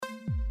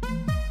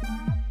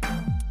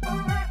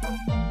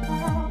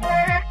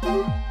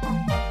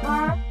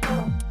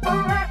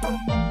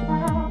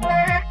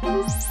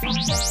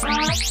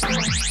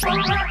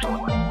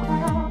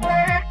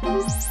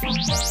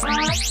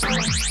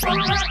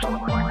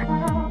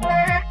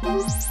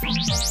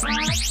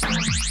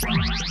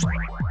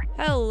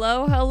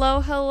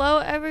Hello,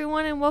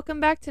 everyone, and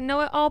welcome back to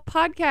Know It All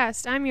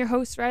Podcast. I'm your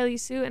host, Riley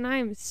Sue, and I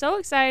am so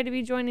excited to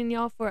be joining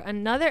y'all for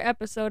another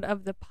episode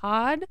of the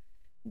pod.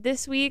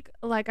 This week,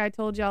 like I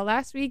told y'all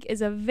last week,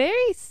 is a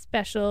very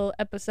special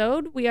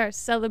episode. We are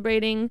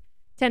celebrating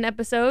 10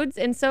 episodes,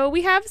 and so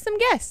we have some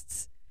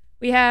guests.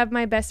 We have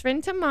my best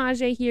friend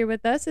Tamaja here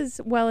with us,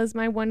 as well as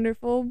my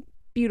wonderful,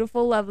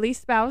 beautiful, lovely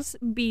spouse,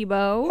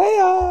 Beebo. Hey,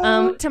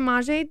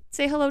 Tamaja,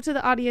 say hello to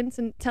the audience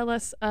and tell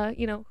us,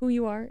 who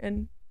you are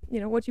and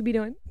what you be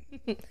doing.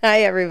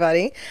 Hi,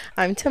 everybody.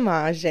 I'm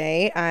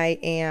Tamaja. I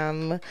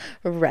am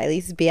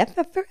Riley's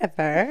BFF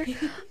forever.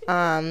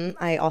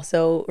 I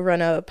also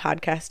run a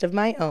podcast of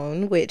my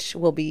own, which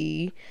will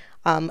be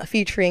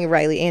featuring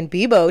Riley and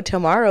Beebo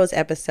tomorrow's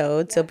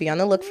episode. So be on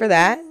the look for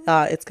that.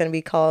 It's going to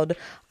be called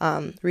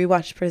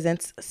Rewatch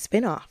Presents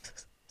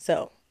Spinoffs.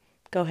 So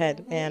go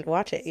ahead and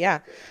watch it. Yeah.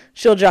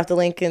 She'll drop the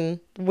link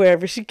in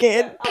wherever she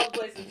can. All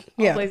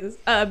places.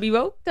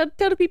 Beebo,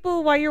 tell the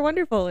people why you're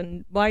wonderful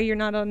and why you're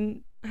not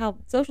on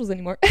socials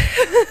anymore.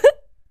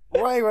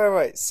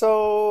 Right.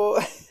 So,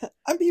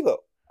 I'm Beebo.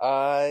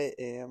 I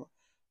am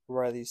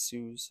Riley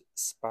Sue's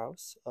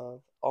spouse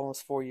of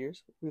almost 4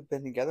 years. We've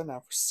been together now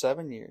for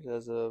 7 years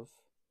as of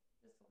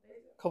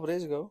a couple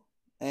days ago.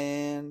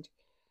 And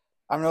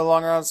I'm no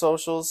longer on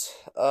socials.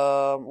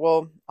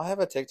 Well, I have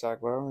a TikTok,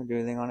 but I don't really do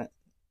anything on it.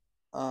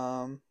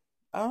 I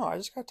don't know. I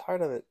just got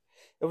tired of it.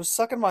 It was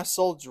sucking my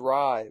soul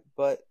dry,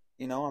 but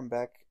I'm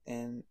back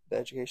in the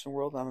education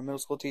world. I'm a middle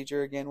school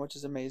teacher again, which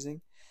is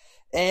amazing,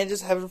 and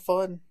just having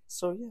fun.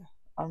 So yeah,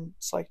 I'm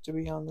psyched to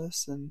be on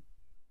this, and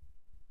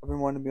I've been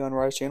wanting to be on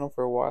Rise channel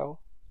for a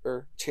while,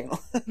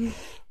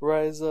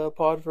 Rise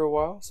pod for a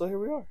while. So here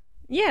we are.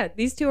 Yeah,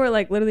 these two are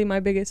like literally my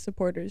biggest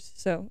supporters,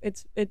 so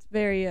it's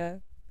very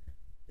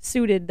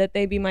suited that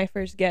they be my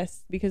first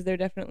guests because they're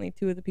definitely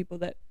two of the people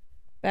that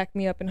back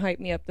me up and hype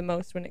me up the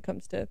most when it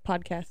comes to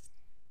podcast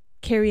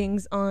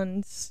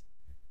carryings-ons.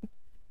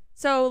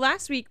 So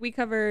last week we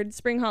covered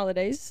spring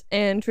holidays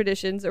and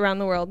traditions around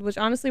the world, which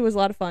honestly was a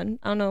lot of fun.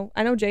 I know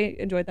Jay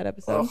enjoyed that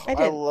episode. I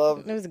did. I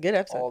love It was a good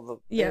episode.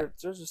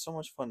 There's just so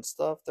much fun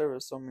stuff. There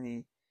was so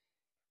many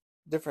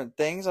different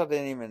things I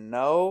didn't even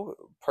know,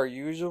 per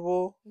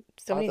usual.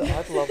 I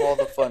love all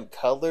the fun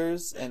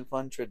colors and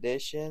fun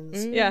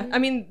traditions. Yeah, I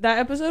mean, that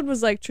episode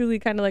was like truly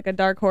kind of like a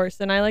dark horse,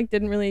 and I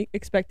didn't really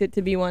expect it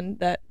to be one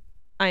that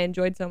I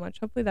enjoyed so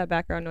much. Hopefully that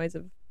background noise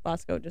of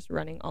Bosco just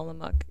running all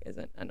amok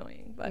isn't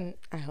annoying, but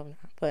I hope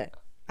not. But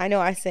I know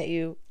I sent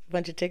you a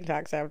bunch of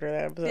TikToks after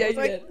that episode. Yeah, I was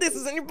like, did. this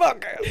is in your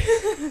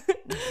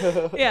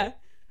podcast. Yeah.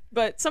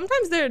 But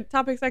sometimes there are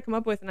topics I come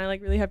up with and I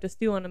really have to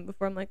stew on them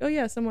before I'm like, oh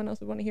yeah, someone else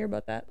would want to hear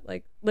about that.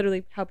 Like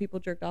literally how people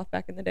jerked off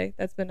back in the day.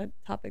 That's been a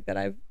topic that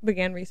I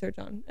began research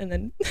on and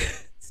then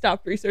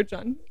stopped research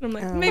on. And I'm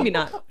like, maybe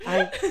not.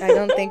 I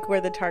don't think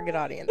we're the target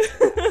audience.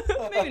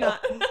 Maybe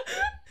not.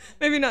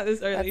 Maybe not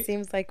this early. That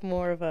seems like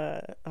more of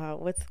a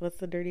what's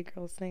the dirty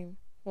girl's name?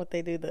 What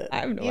they do I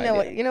have no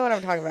idea. You know what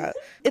I'm talking about.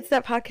 It's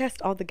that podcast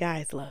all the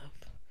guys love.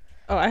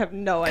 Oh, I have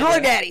no idea. Call her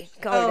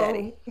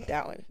daddy.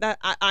 That one. That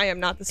I am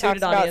not the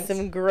suited Talks audience. about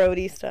some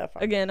grody stuff.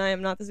 Again, I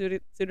am not the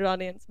suited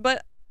audience.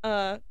 But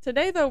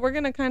today, though, we're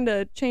going to kind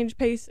of change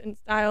pace and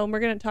style, and we're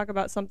going to talk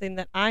about something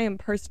that I am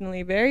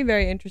personally very,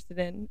 very interested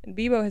in. And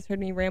Beebo has heard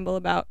me ramble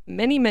about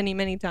many, many,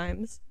 many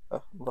times.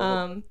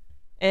 And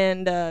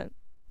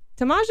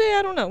Tamaja,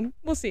 I don't know.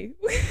 We'll see.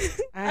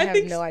 I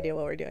have no idea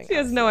what we're doing. She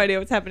has no idea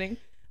what's happening.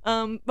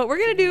 But we're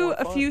going to do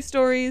a few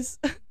stories.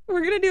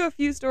 We're going to do a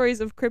few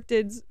stories of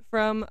cryptids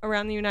from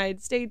around the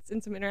United States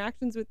and some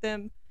interactions with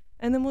them.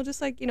 And then we'll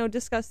just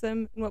discuss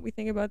them and what we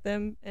think about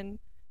them and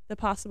the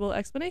possible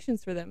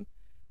explanations for them.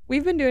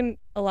 We've been doing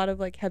a lot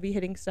of heavy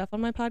hitting stuff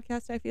on my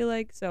podcast, I feel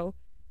like. So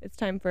it's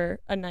time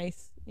for a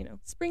nice,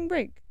 spring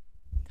break.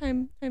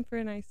 Time for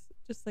a nice,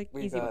 just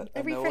easy one.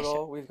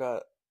 We've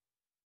got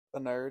a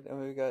nerd, and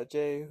we've got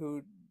Jay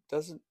who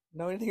doesn't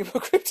know anything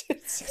about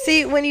cryptids.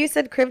 See, when you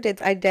said cryptids,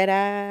 I dead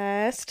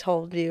ass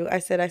told you. I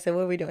said,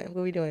 what are we doing?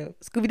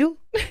 Scooby Doo?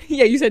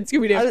 Yeah, you said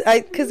Scooby Doo.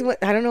 Because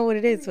I don't know what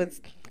it is.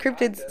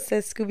 Cryptids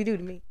says Scooby Doo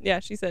to me. Yeah,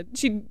 she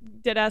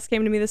dead ass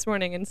came to me this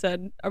morning and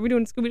said, "Are we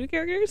doing Scooby Doo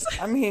characters?"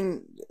 I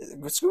mean,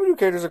 Scooby Doo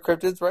characters are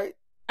cryptids, right?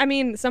 I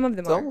mean, some of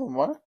them are. Some of them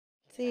are.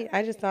 See,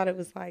 I just thought it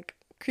was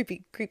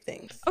creep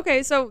things.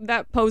 Okay, so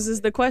that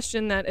poses the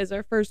question that is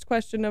our first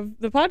question of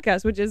the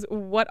podcast, which is,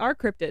 what are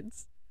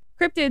cryptids?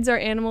 Cryptids are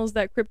animals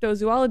that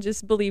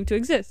cryptozoologists believe to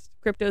exist.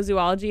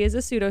 Cryptozoology is a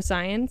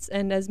pseudoscience,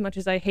 and as much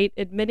as I hate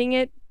admitting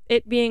it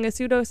being a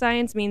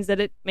pseudoscience means that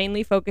it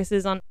mainly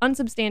focuses on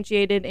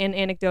unsubstantiated and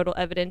anecdotal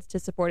evidence to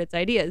support its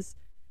ideas.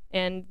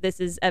 And this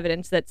is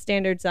evidence that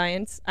standard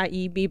science,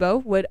 i.e.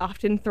 Beebo, would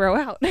often throw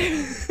out.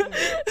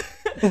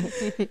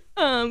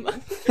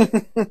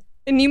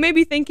 And you may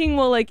be thinking,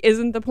 well,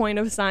 isn't the point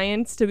of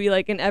science to be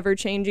an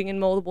ever-changing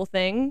and moldable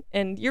thing?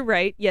 And you're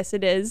right, yes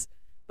it is.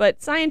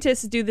 But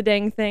scientists do the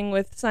dang thing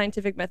with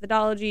scientific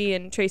methodology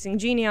and tracing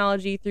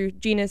genealogy through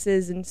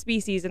genuses and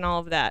species and all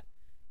of that.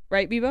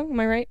 Right, Beebo? Am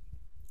I right?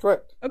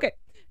 Correct. Okay.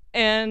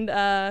 And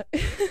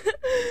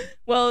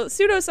Well,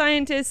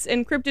 pseudoscientists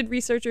and cryptid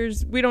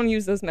researchers, we don't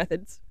use those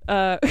methods.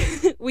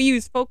 We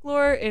use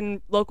folklore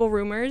and local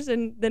rumors,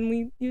 and then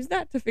we use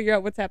that to figure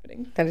out what's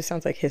happening. That just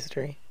sounds like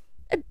history.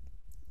 I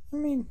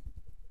mean,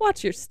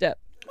 Watch your step.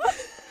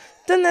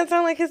 Doesn't that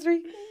sound like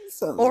history?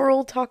 sounds,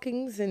 Oral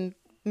talkings and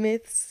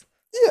myths.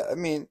 yeah, I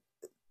mean,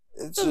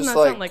 it's Doesn't just that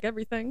like, sound like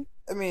everything?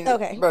 I mean,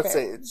 Okay, I'm about to fair.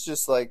 say, it's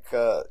just like,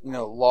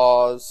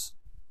 laws,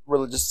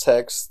 religious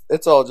texts.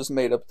 It's all just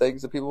made up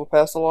things that people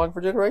pass along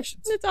for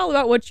generations. It's all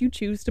about what you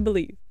choose to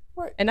believe.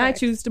 Right. And I Facts.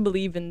 choose to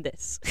believe in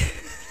this.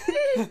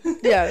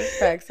 Yeah,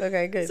 facts.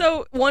 Okay, good.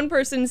 So one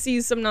person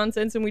sees some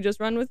nonsense and we just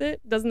run with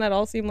it. Doesn't that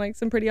all seem like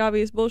some pretty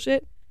obvious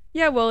bullshit?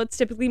 Yeah, well, it's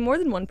typically more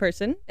than one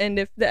person. And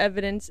if the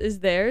evidence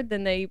is there,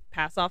 then they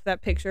pass off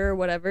that picture or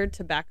whatever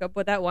to back up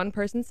what that one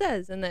person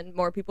says. And then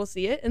more people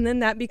see it. And then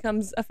that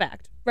becomes a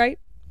fact, right?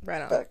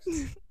 Right on. Facts.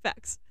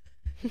 Facts.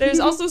 There's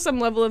also some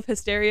level of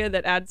hysteria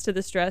that adds to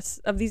the stress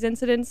of these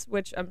incidents,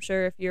 which I'm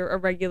sure if you're a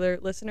regular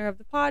listener of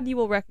the pod, you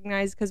will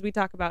recognize because we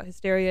talk about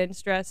hysteria and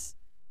stress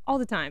all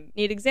the time.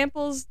 Need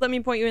examples? Let me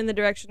point you in the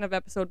direction of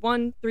episode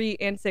 1, 3,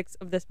 and 6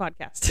 of this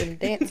podcast. And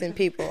dancing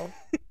people.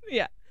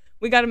 Yeah,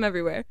 we got them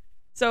everywhere.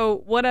 So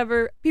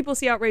whatever, people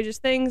see outrageous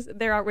things,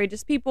 they're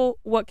outrageous people.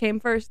 What came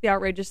first, the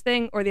outrageous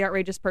thing or the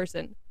outrageous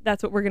person?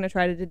 That's what we're going to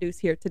try to deduce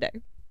here today.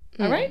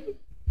 All right?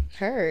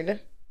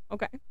 Heard.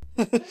 Okay.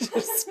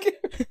 Just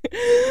scared.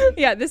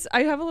 Yeah,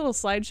 I have a little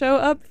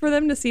slideshow up for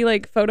them to see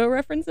like photo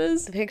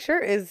references. The picture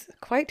is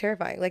quite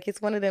terrifying. Like,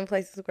 it's one of them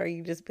places where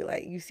you just be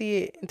like, you see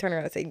it and turn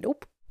around and say,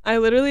 nope. I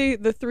literally,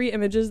 the 3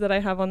 images that I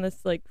have on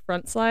this like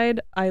front slide,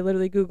 I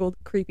literally Googled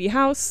creepy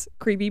house,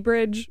 creepy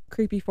bridge,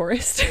 creepy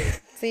forest.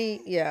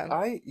 See, yeah.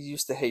 I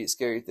used to hate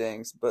scary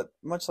things, but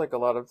much like a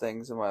lot of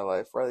things in my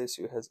life, Riley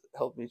Sue has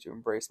helped me to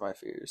embrace my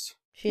fears.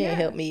 She ain't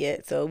helped me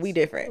yet, so we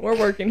different. We're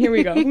working. Here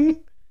we go.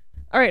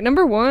 All right,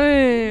 number 1.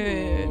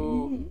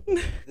 Ooh,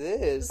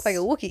 this. It's like a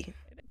Wookiee.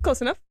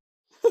 Close enough.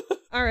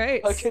 All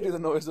right. I can't do the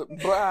noise.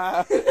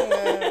 Blah.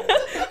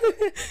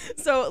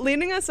 So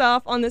leading us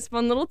off on this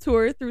fun little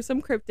tour through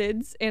some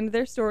cryptids and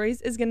their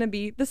stories is going to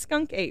be the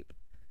skunk ape.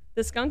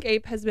 The skunk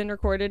ape has been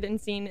recorded and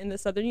seen in the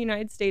southern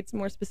United States,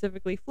 more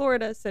specifically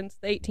Florida, since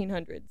the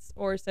 1800s,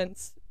 or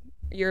since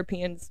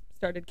Europeans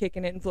started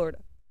kicking it in Florida.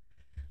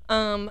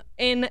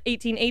 In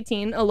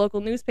 1818, a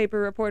local newspaper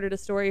reported a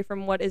story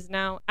from what is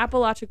now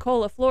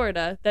Apalachicola,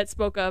 Florida, that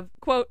spoke of,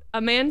 quote,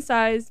 a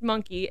man-sized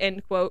monkey,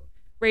 end quote,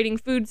 raiding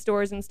food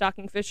stores and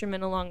stalking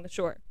fishermen along the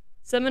shore.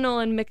 Seminole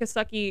and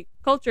Miccosukee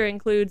culture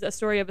includes a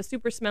story of a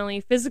super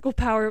smelly, physically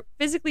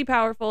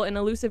powerful, and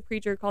elusive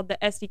creature called the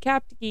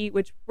Esticaptiki,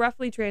 which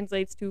roughly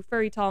translates to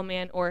furry tall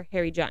man or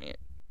hairy giant,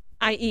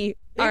 i.e.,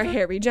 our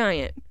hairy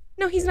giant.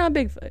 No, he's not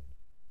Bigfoot.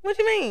 What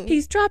you mean?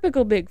 He's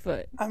tropical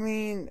Bigfoot. I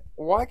mean,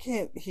 why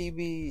can't he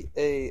be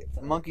a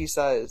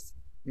monkey-sized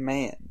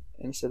man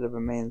instead of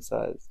a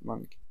man-sized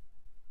monkey?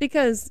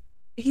 Because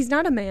he's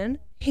not a man,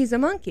 he's a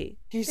monkey.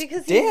 He's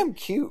Because damn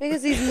cute.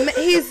 Because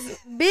he's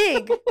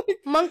big.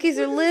 Monkeys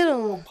are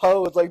little.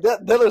 Pose like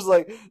that. That looks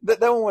like that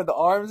one with the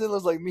arms in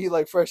looks like me,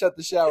 like fresh out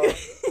the shower.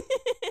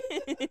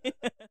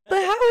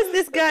 But how is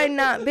this guy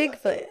not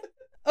Bigfoot?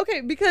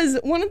 Okay, because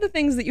one of the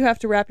things that you have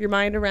to wrap your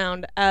mind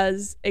around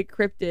as a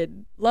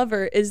cryptid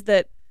lover is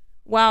that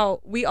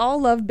while we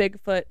all love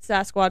Bigfoot,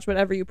 Sasquatch,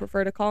 whatever you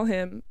prefer to call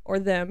him or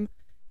them,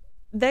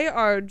 they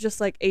are just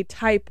like a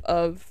type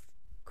of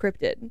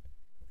cryptid.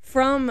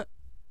 From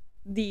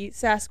the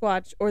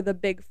Sasquatch or the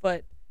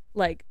Bigfoot,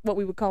 like what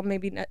we would call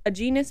maybe a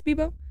genus,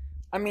 Beebo?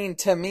 I mean,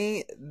 to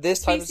me,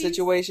 this type Species? of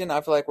situation,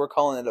 I feel like we're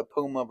calling it a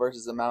puma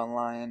versus a mountain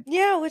lion.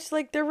 Yeah, which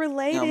like they're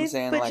related, You know what I'm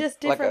saying? but Like-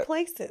 just like different a-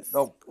 places.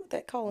 no,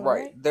 That call them,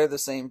 Right. right? They're the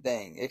same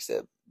thing,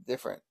 except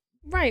different.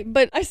 Right,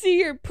 but I see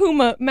your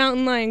puma,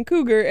 mountain lion,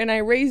 cougar, and I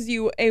raise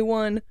you a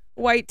one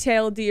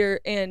white-tailed deer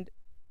and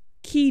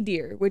key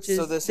deer, which is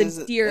So this the is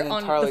deer an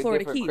on entirely the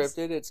Florida different Keys.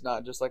 cryptid. It's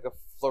not just like a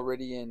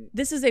Floridian.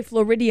 This is a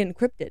Floridian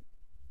cryptid.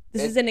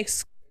 This It- is an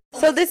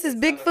So this is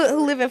Bigfoot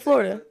who live in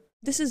Florida.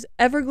 This is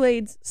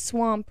Everglades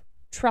swamp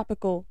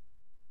tropical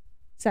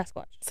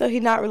Sasquatch. So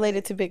he's not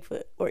related to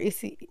Bigfoot, or is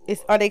he?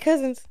 Are they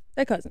cousins?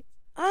 They're cousins.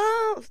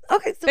 Oh,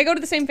 okay. So, They go to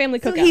the same family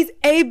so cookout. he's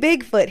a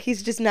Bigfoot.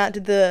 He's just not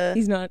the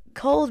He's not.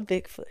 cold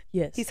Bigfoot.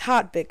 Yes. He's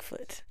hot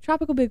Bigfoot.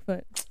 tropical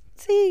Bigfoot.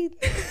 See,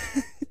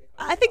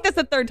 I think that's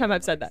the 3rd time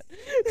I've said that.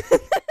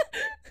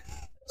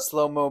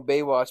 Slow mo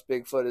Baywatch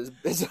Bigfoot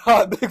is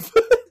hot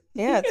Bigfoot.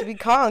 yeah, to be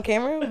caught on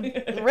camera,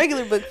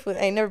 regular Bigfoot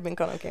ain't never been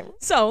caught on camera.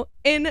 So,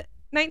 in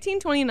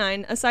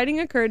 1929, a sighting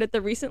occurred at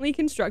the recently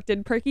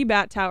constructed Perky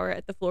Bat Tower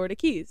at the Florida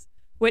Keys.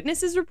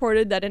 Witnesses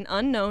reported that an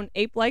unknown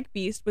ape-like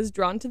beast was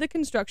drawn to the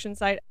construction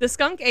site. The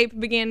skunk ape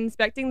began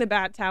inspecting the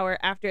bat tower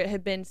after it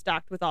had been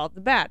stocked with all of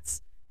the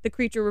bats. The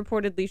creature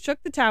reportedly shook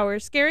the tower,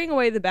 scaring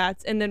away the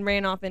bats, and then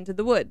ran off into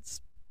the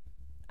woods.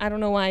 I don't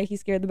know why he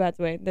scared the bats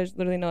away. There's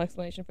literally no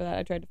explanation for that.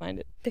 I tried to find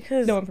it.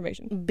 Because No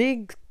information.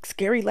 big,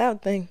 scary,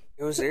 loud thing.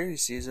 It was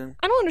Aries season.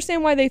 I don't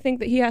understand why they think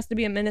that he has to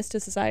be a menace to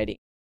society.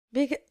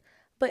 Big,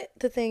 but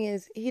the thing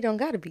is, he don't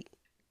gotta be.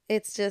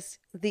 It's just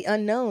the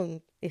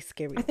unknown is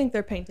scary. I think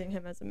they're painting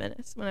him as a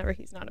menace whenever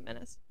he's not a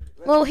menace.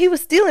 Well, he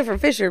was stealing from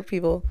fisher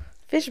people.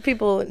 Fisher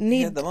people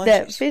need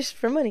that fish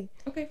for money.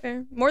 Okay,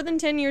 fair. More than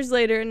 10 years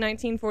later, in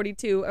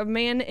 1942, a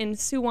man in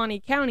Suwannee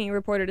County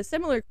reported a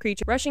similar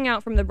creature rushing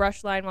out from the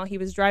brush line while he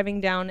was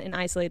driving down an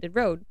isolated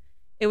road.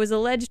 It was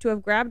alleged to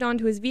have grabbed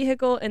onto his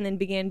vehicle and then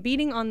began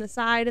beating on the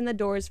side and the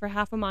doors for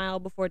half a mile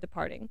before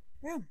departing.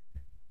 Yeah.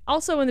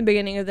 Also, in the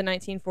beginning of the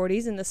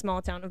 1940s, in the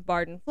small town of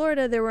Barden,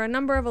 Florida, there were a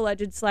number of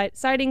alleged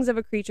sightings of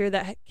a creature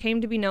that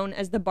came to be known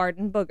as the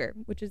Barden Booger,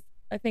 which is,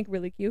 I think,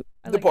 really cute.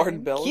 The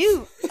Barden Bells.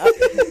 Cute.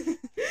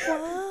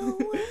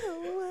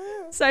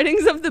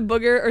 Sightings of the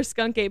booger or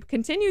skunk ape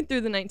continued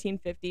through the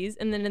 1950s,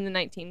 and then in the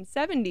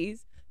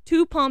 1970s,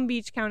 two Palm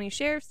Beach County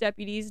Sheriff's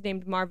deputies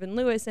named Marvin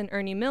Lewis and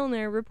Ernie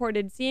Milner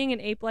reported seeing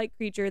an ape-like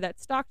creature that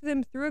stalked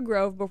them through a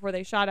grove before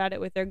they shot at it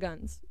with their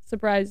guns.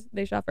 Surprise,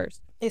 they shot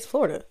first. It's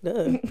Florida.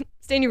 Duh.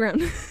 Stand your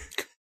ground.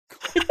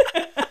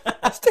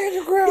 Stand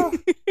your ground.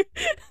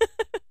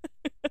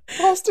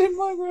 I'll stand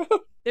my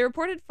ground. They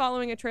reported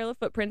following a trail of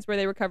footprints where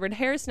they recovered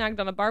hair snagged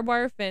on a barbed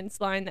wire fence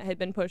line that had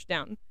been pushed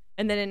down.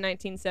 And then in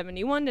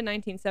 1971 to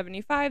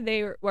 1975,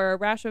 there were a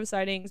rash of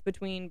sightings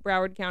between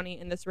Broward County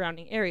and the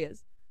surrounding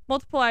areas.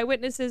 Multiple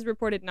eyewitnesses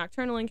reported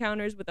nocturnal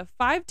encounters with a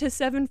 5 to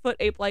 7 foot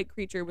ape-like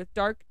creature with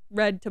dark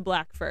red to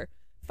black fur.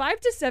 5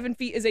 to 7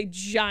 feet is a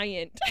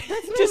giant.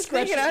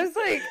 Discretion. I was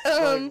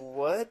like,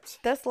 what?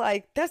 That's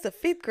a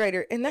 5th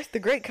grader, and that's the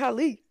Great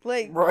Khali.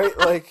 Like, right,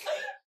 like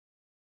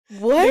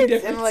what?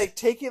 And like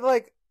take it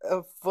like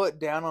a foot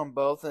down on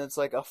both, and it's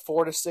like a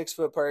 4 to 6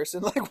 foot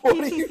person. Like, what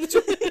are you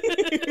doing?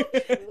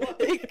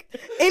 Like,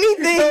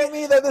 anything? You're telling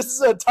me that this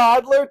is a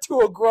toddler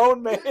to a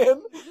grown man?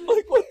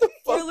 Like, what the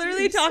fuck? We're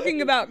literally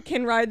talking about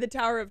can ride the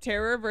Tower of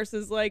Terror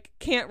versus like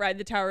can't ride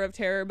the Tower of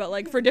Terror, but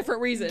like for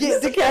different reasons.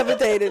 Get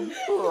decapitated.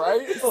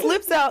 Right?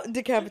 Slips out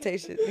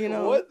decapitation. You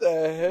know what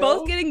the hell?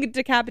 Both getting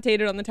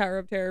decapitated on the Tower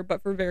of Terror,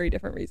 but for very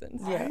different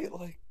reasons. Yeah. Right?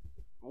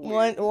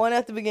 Like one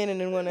at the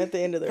beginning and one at the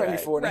end of the ride.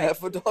 34.5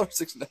 foot tall,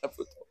 6.5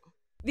 foot tall.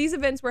 These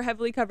events were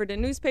heavily covered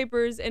in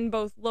newspapers in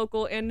both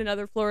local and in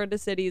other Florida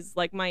cities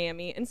like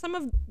Miami, and some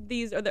of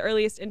these are the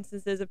earliest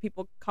instances of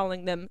people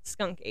calling them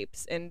skunk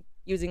apes and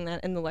using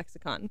that in the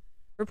lexicon.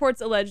 Reports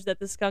allege that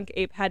the skunk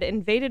ape had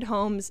invaded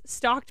homes,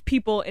 stalked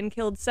people, and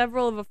killed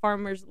several of a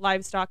farmer's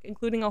livestock,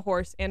 including a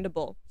horse and a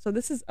bull. So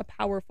this is a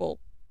powerful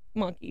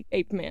monkey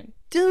ape man.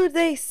 Do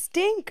they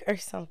stink or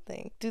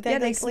something? Do they,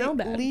 they smell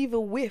bad. Leave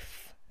a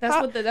whiff? That's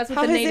how, what the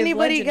how native has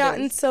anybody legend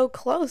gotten is. so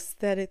close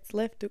that it's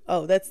left to...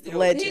 Oh, that's the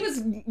legend. He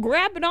was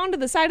grabbing onto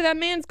the side of that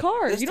man's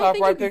car. This You don't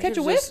think top you right can catch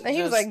a whiff? picture And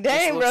he was like,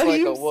 dang, bro, like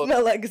you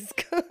smell like a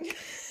skunk.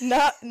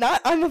 Not,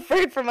 I'm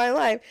afraid for my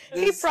life.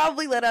 He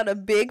probably let out a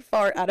big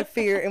fart out of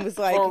fear and was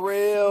like... For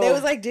real. They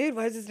was like, dude,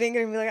 why is this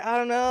stinking? And be like, I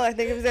don't know. I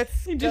think it was that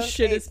He just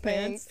shit his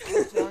pants.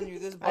 I'm telling you,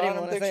 this I didn't bottom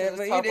wanna say picture, it, but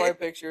this you top did. right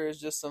picture is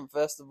just some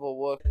festival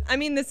look. I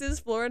mean, this is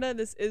Florida.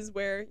 This is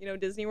where,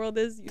 Disney World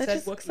is. You That said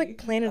just looks Wookiee. like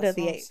Planet That's of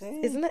the what I'm Apes.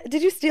 saying. Isn't that?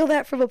 Did you steal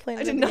that from a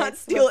Planet I did of the not Apes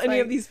steal any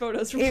website? of these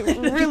photos from It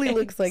Planet really of the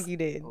looks like Apes. you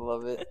did. I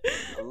love it.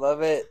 I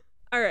love it.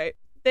 All right.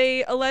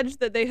 They alleged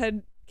that they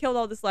had killed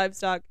all this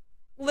livestock,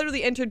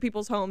 literally entered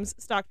people's homes,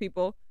 stalked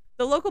people.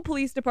 The local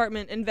police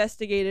department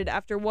investigated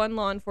after one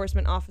law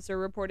enforcement officer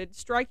reported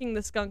striking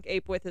the skunk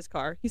ape with his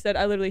car. He said,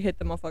 I literally hit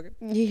the motherfucker.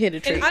 You hit a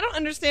tree. And I don't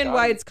understand Got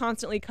why it. it's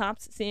constantly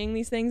cops seeing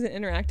these things and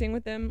interacting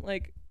with them.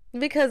 Like,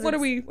 Because what are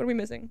we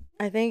missing?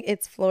 I think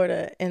it's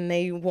Florida, and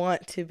they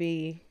want to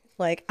be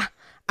like,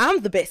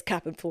 I'm the best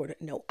cop in Florida.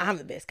 No, I'm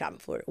the best cop in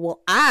Florida.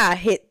 Well, I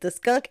hit the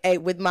skunk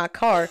ape with my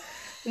car,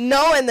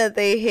 knowing that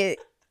they hit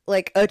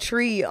like a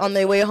tree on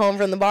their way home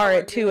from the bar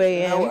at 2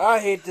 a.m. No, I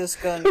hate this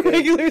skunk.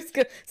 Regular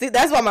skunk. See,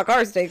 that's why my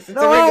car stinks. It's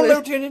a No, regular.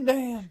 Lieutenant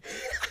Dan.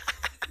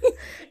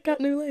 Got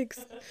new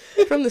legs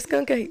from the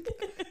skunk ape.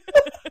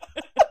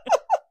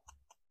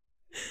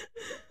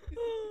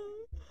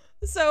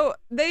 So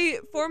they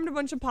formed a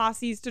bunch of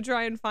posses to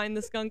try and find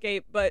the skunk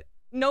ape, but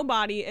no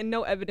body and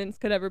no evidence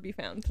could ever be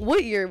found.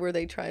 What year were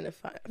they trying to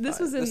find? This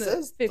was in This the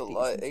says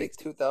 50s and 8, 60s.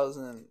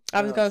 2000.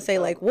 I was gonna say,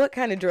 like, what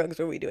kind of drugs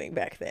were we doing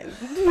back then?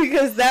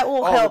 Because that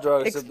will all help the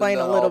drugs explain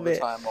have a been done little all the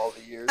bit. time, all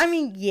the years. I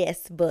mean,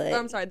 yes, but Oh,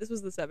 I'm sorry, this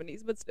was the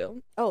 70s, but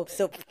still. oh,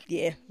 so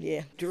yeah.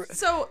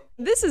 So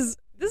this is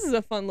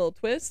a fun little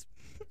twist.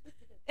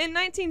 In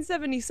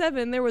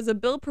 1977, there was a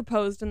bill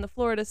proposed in the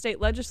Florida state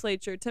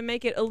legislature to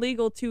make it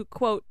illegal to,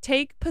 quote,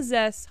 take,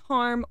 possess,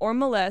 harm, or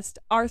molest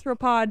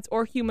arthropods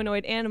or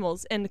humanoid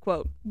animals, end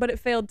quote. But it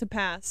failed to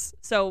pass.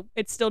 So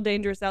it's still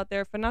dangerous out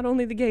there for not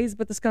only the gays,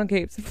 but the skunk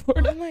apes in Oh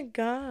Florida. my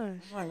gosh.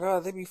 Oh my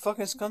god, they be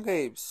fucking skunk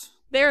apes.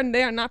 They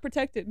are not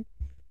protected.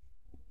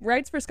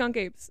 Rights for skunk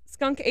apes.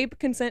 Skunk ape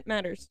consent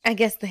matters. I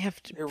guess they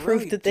have to They prove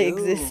really that they do.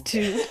 exist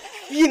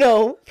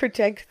to,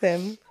 protect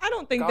them. I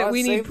don't think that God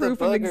we need save the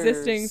proof of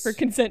existing buggers. for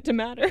consent to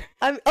matter.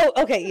 Oh,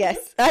 okay,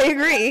 yes, I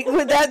agree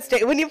with that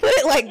statement. When you put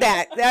it like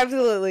that,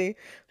 absolutely.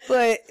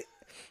 But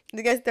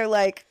I guess they're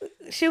like,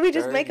 should we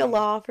just make a Dirty.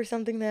 law for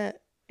something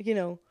that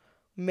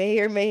may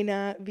or may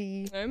not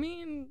be? I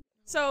mean,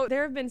 So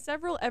there have been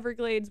several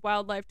Everglades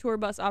wildlife tour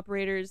bus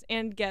operators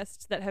and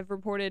guests that have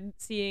reported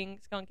seeing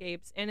skunk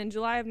apes, and in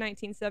July of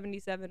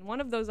 1977,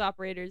 one of those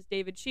operators,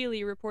 David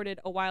Shealy,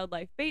 reported a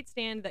wildlife bait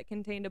stand that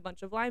contained a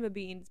bunch of lima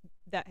beans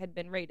that had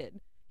been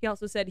raided. He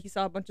also said he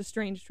saw a bunch of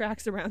strange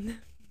tracks around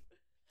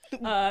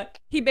them.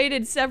 He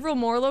baited several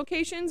more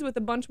locations with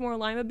a bunch more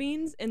lima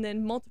beans, and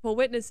then multiple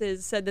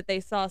witnesses said that they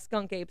saw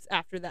skunk apes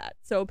after that.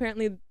 So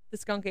apparently the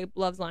skunk ape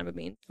loves lima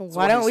beans.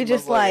 Why don't we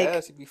just like?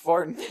 Ass, he'd be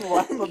farting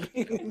lima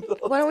beans.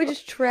 Why don't we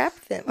just trap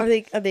them? Are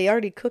they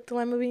already cooked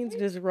lima beans or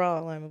just raw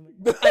lima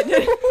beans?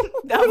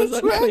 That was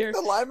unclear.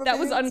 That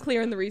was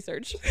unclear in the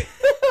research.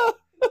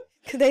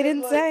 Because they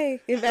didn't say.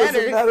 It Doesn't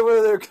matters. matter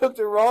whether they're cooked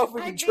or raw if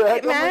we can track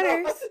It them.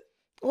 matters.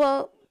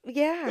 Well,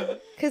 yeah.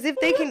 Because if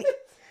they can,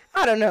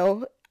 I don't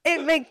know.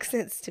 It makes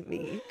sense to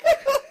me.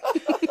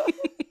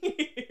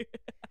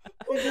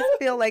 I just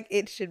feel like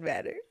it should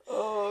matter.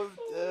 Oh,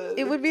 I'm dead.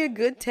 It would be a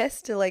good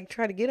test to like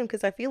try to get them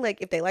because I feel like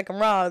if they like them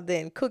raw,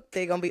 then cooked,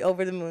 they're gonna be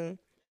over the moon.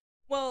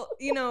 Well,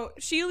 you know,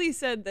 Shealy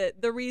said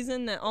that the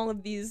reason that all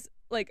of these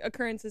like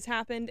occurrences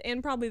happened,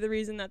 and probably the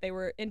reason that they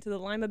were into the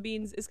lima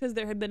beans, is because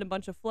there had been a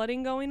bunch of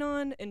flooding going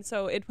on, and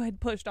so it had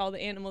pushed all the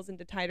animals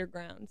into tighter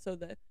ground. So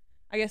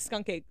I guess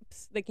skunk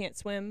apes, they can't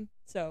swim,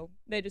 so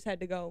they just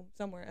had to go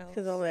somewhere else.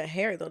 Because all that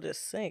hair, they'll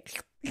just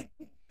sink.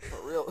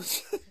 For real.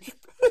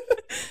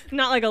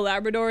 Not like a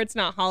Labrador. It's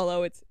not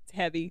hollow. It's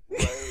heavy.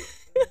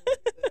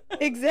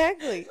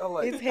 Exactly.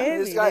 Like, It's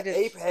heavy. It's got They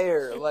just- ape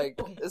hair. Like,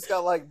 it's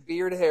got like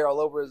beard hair all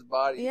over his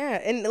body.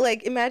 Yeah, and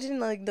like imagine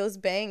like those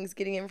bangs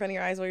getting in front of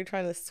your eyes while you're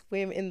trying to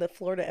swim in the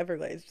Florida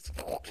Everglades. Just,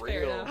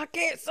 Fair enough. I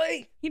can't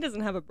see. He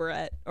doesn't have a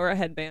barrette or a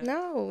headband.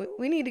 No,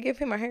 we need to give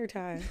him a hair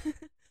tie.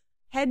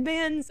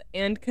 Headbands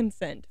and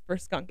consent for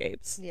skunk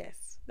apes.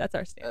 Yes. That's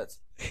our stance.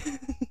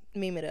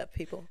 Meme it up,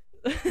 people.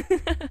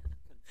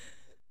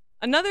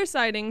 Another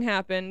sighting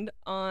happened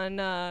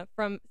on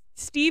from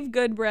Steve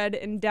Goodbread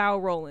and Dow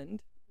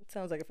Roland.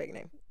 Sounds like a fake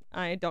name.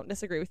 I don't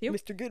disagree with you.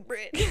 Mr.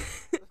 Goodbread.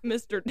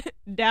 Mr.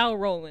 Dow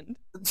Roland.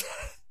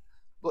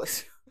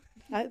 Bless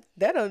you.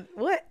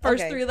 What?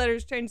 First Okay. 3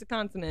 letters change the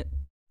consonant.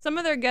 Some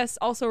of their guests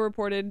also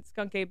reported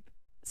skunk ape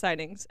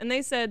sightings, and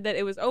they said that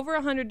it was over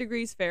 100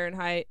 degrees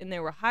Fahrenheit, and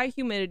there were high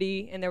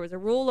humidity, and there was a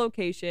rural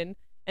location,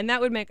 and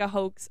that would make a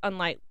hoax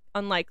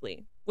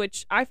unlikely,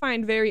 which I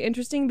find very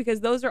interesting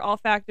because those are all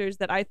factors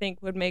that I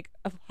think would make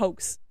a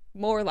hoax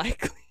more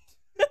likely.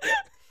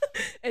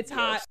 It's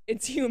hot,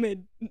 it's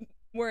humid,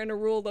 we're in a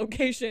rural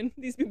location,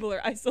 these people are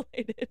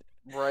isolated.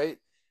 Right?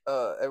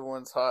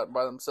 Everyone's hot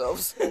by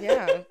themselves.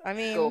 Yeah, I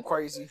mean, Go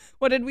crazy.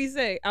 What did we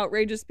say?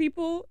 Outrageous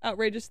people,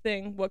 outrageous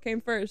thing. What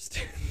came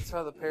first? That's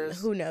how the Paris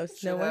who knows?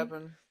 shit No one.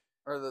 happened.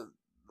 Or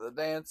the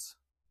dance.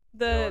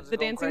 The Everyone's the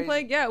going dancing crazy.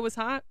 plague, yeah, it was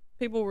hot.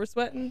 People were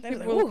sweating. They was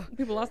like, People, "Ooh."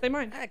 people lost their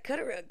mind. I cut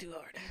a rug too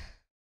hard.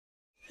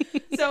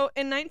 So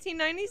in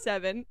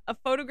 1997, a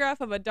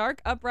photograph of a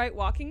dark, upright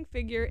walking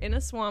figure in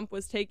a swamp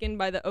was taken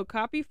by the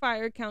Okapi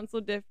Fire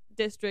Council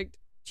District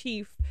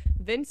Chief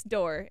Vince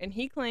Dorr, and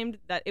he claimed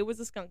that it was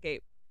a skunk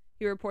ape.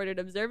 He reported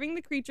observing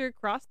the creature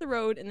cross the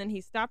road, and then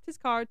he stopped his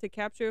car to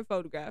capture a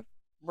photograph.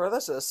 Bro,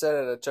 that's a set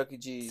at a Chuck E.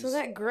 Cheese. So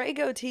that gray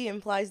goatee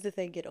implies that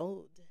they get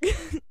old.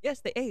 Yes,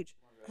 they age.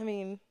 I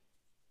mean,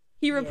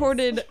 He Yes.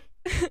 reported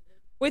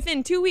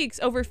within 2 weeks,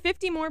 over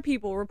 50 more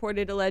people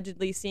reported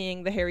allegedly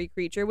seeing the hairy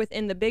creature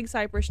within the Big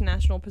Cypress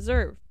National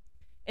Preserve.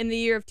 In the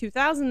year of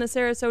 2000, the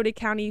Sarasota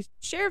County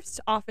Sheriff's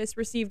Office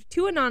received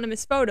 2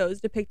 anonymous photos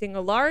depicting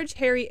a large,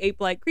 hairy,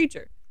 ape-like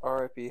creature.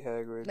 R.I.P.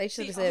 Hagrid. they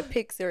should have said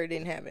pics or it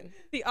didn't happen.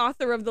 The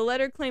author of the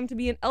letter claimed to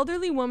be an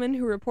elderly woman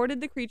who reported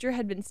the creature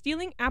had been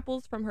stealing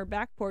apples from her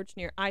back porch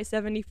near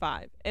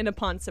I-75, and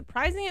upon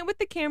surprising it with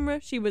the camera,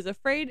 she was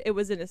afraid it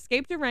was an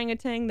escaped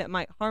orangutan that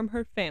might harm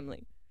her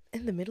family.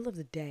 In the middle of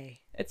the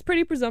day. It's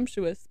pretty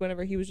presumptuous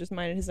whenever he was just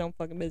minding his own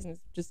fucking business,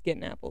 just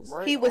getting apples.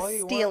 Right, He was all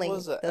you wanted stealing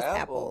was a those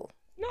apple.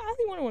 No, all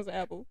he wanted was an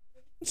apple.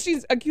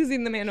 She's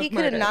accusing the man He of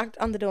could have murder. knocked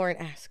on the door and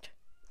asked,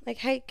 like,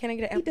 "Hey, can I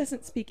get an He apple?"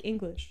 doesn't speak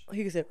English.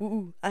 He said,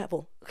 "Ooh,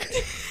 apple."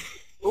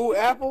 Ooh,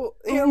 apple?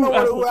 He don't Ooh, know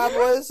what apple. ooh,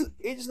 apple is.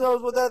 He just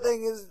knows what that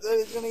thing is that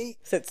he's gonna eat.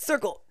 Said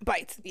circle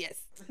bites. Yes.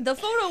 The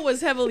photo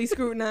was heavily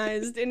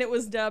scrutinized, and it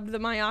was dubbed the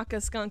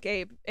Mayaka skunk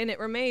ape, and it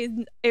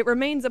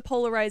remains a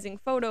polarizing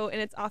photo,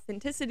 and its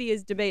authenticity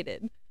is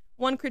debated.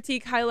 One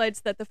critique highlights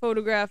that the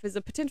photograph is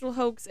a potential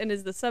hoax and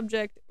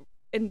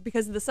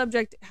because the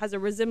subject has a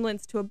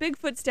resemblance to a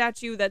Bigfoot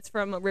statue that's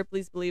from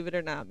Ripley's Believe It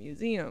or Not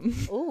museum.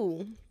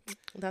 Ooh,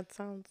 that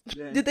sounds.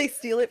 Dang. Did they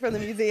steal it from the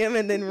museum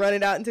and then run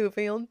it out into a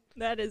field?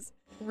 That is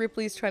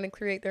Ripley's trying to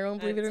create their own.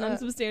 Believe it or not.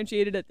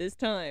 unsubstantiated at this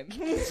time.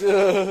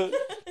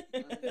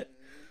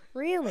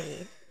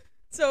 Really?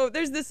 So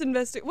there's this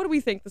What do we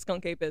think the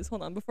skunk ape is?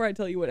 Hold on, before I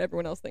tell you what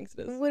everyone else thinks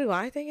it is. What do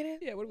I think it is?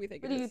 Yeah, what do we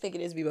think What it do you is? think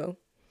it is, Beebo?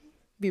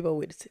 Beebo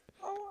witness it.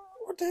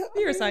 What the hell?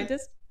 You're a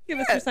scientist. Give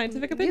us your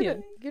scientific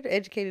opinion. You're the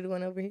educated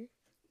one over here.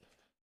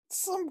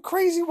 Some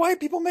crazy white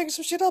people making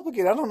some shit up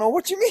again. I don't know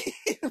what you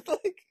mean.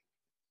 Like,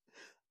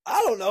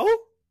 I don't know.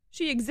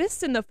 She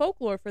exists in the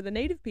folklore for the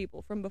native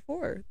people from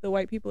before the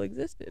white people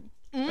existed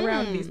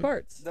around these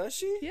parts. Does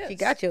she? Yes. You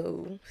got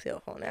your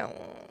cell phone out.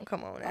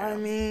 Come on now. I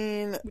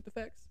mean, With the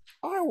facts.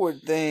 I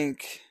would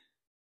think.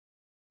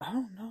 I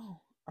don't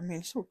know. I mean,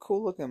 it's a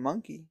cool looking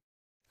monkey.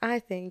 I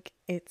think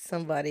it's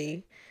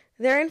somebody.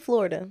 They're in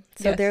Florida,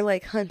 so Yes. they're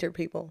like hunter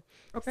people.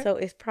 Okay. So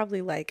it's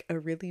probably like a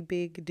really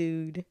big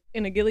dude.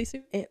 In a ghillie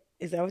suit?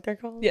 Is that what they're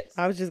called? Yes.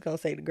 I was just gonna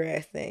say the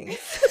grass thing.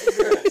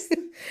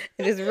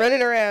 And just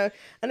running around.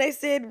 And they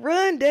said,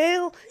 "Run,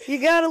 Dale. You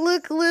gotta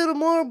look a little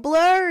more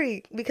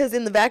blurry." Because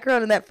in the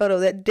background of that photo,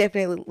 that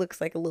definitely looks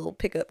like a little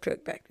pickup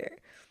truck back there.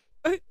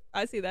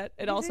 I see that.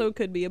 It also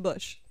could be a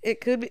bush.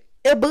 It could be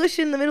a bush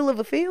in the middle of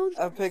a field.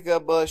 A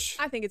pickup bush.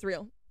 I think it's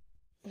real.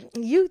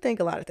 You think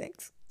a lot of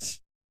things.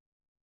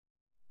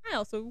 I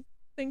also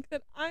think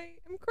that I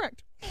am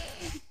correct.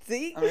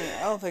 See? I mean,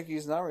 I don't think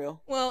he's not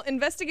real. Well,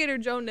 investigator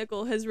Joe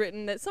Nickel has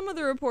written that some of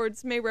the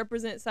reports may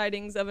represent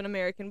sightings of an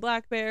American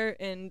black bear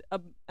and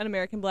an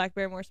American black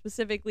bear more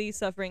specifically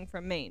suffering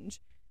from mange.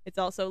 It's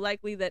also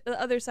likely that the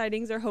other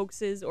sightings are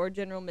hoaxes or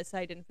general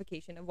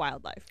misidentification of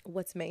wildlife.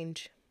 What's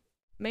mange?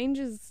 Mange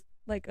is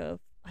like I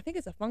think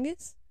it's a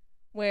fungus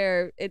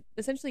where it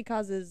essentially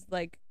causes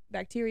like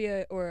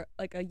bacteria or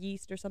like a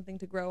yeast or something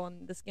to grow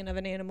on the skin of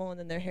an animal and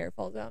then their hair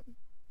falls out.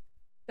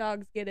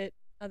 Dogs get it.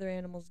 Other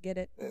animals get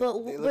it. But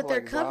They but look they're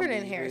like covered in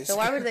zombies, hair, so basically.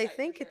 why would they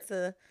think it's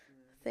a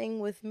thing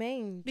with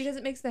mange? Because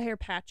it makes the hair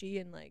patchy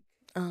and like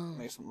Oh,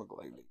 Makes him look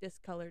like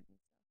discolored.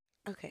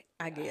 okay,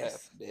 I guess.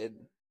 half dead.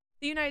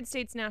 The United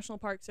States National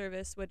Park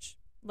Service, which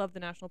love the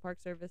National Park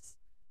Service,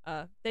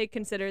 they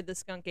consider the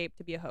skunk ape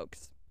to be a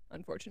hoax,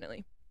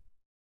 unfortunately.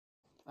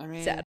 I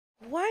mean, Sad.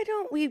 Why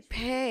don't we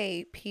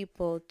pay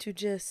people to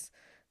just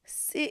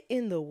sit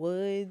in the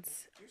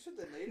woods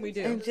We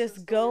do. and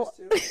just go?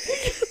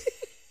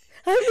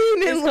 I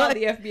mean, It's in called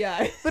like, the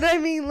FBI. but I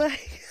mean,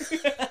 like,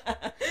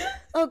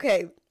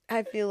 okay,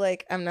 I feel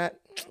like I'm not.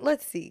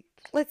 Let's see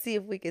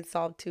if we can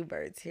solve two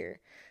birds here.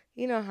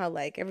 You know how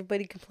like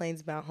everybody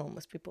complains about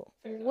homeless people.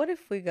 What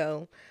if we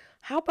go?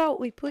 How about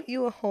we put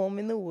you a home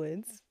in the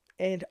woods,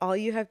 and all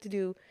you have to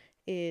do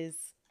is,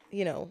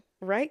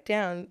 write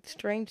down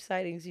strange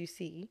sightings you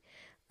see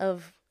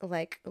of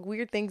like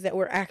weird things that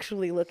we're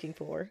actually looking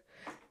for,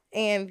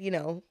 and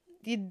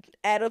you'd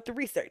add up the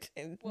research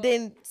and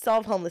then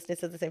solve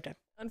homelessness at the same time.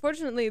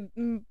 Unfortunately,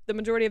 the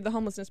majority of the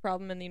homelessness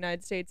problem in the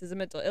United States is a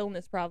mental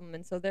illness problem,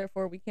 and so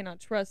therefore we cannot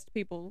trust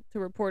people to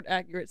report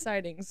accurate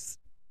sightings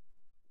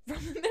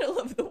from the middle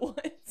of the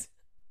woods.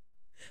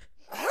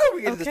 how do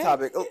we get to this Okay.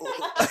 topic?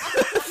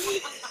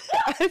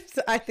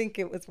 I think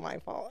it was my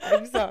fault.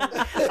 I'm sorry.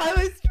 I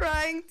was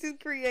trying to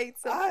create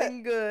something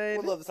I good.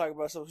 would love to talk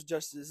about social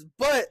justice,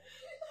 but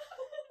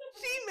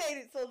She made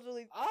it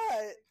socially.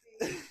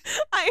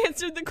 I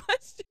answered the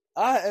question.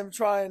 I am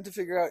trying to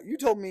figure out. You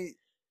told me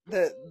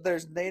that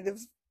there's native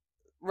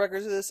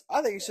records of this.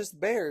 I think it's just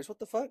bears. What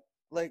the fuck?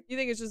 Like You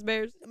think it's just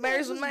bears?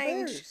 Bears it's with just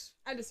mange. bears.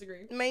 I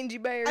disagree. Mangy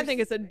bears. I think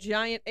it's a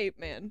giant ape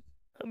man.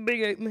 a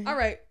big ape man. All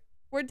right,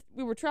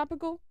 we were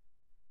tropical.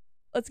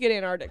 Let's get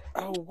Antarctic.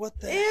 Oh, what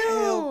the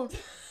hell?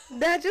 Ew.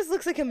 That just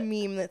looks like a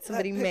meme that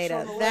somebody That made picture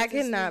up. on the That left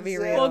is cannot be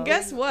the real. Well, exact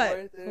guess thing what?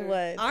 right there.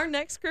 What? Our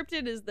next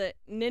cryptid is the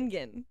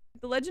Ningen.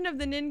 The legend of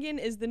the Ningen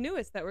is the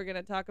newest that we're going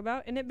to talk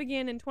about, and it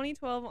began in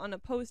 2012 on a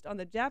post on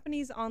the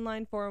Japanese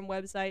online forum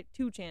website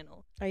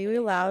 2channel. Are you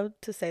allowed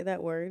to say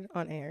that word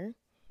on air?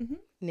 Mhm.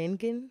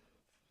 Ningen?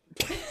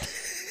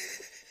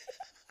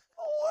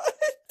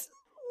 What?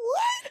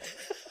 What?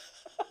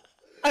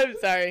 I'm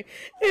sorry.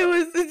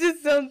 It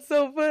just sounds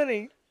so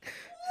funny.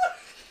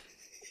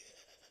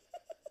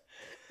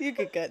 You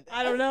could cut that.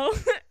 I don't know.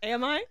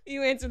 Am I?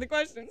 You answer the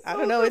question. I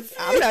don't know.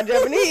 I'm not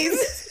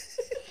Japanese.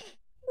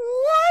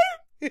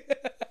 What?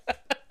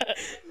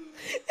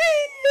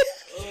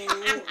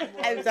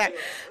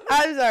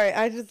 I'm sorry.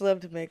 I just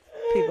love to make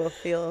people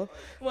feel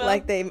Well,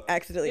 like they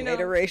accidentally you made a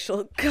know- racial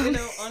You comment.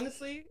 know,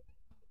 honestly,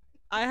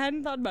 I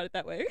hadn't thought about it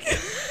that way.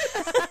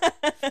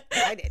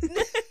 I didn't.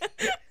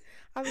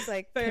 I was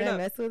like, Fair can enough. I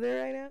mess with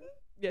her right now?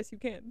 Yes, you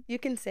can. You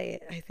can say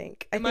it, I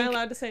think. Am I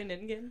allowed to say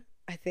Ningen?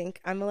 I think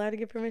I'm allowed to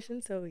get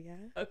permission, so yeah.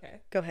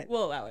 Okay. Go ahead.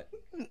 We'll allow it.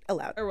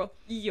 Allowed. Or well,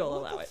 you'll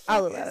allow it.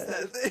 I'll allow Is it.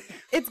 that thing?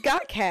 It's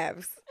got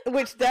calves,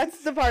 which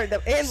that's the part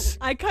that and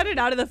I cut it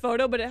out of the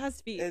photo, but it has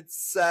feet. It's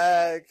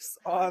sex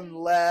on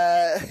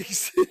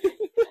legs.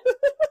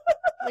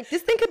 like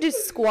this thing could do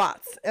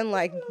squats and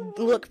like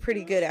look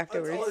pretty good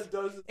afterwards.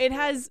 It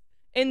has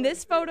in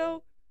this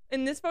photo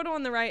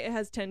on the right, it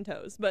has 10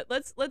 toes. But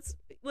let's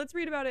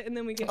read about it and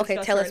then we can Okay,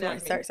 discuss tell our us more.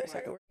 anatomy.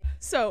 Sorry.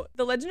 So,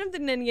 The Legend of the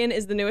Ningen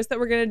is the newest that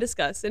we're going to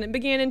discuss, and it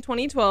began in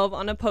 2012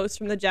 on a post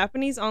from the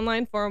Japanese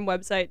online forum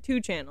website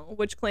 2channel,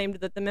 which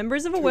claimed that the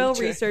members of a whale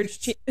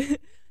research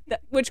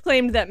which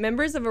claimed that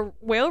members of a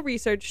whale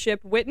research ship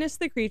witnessed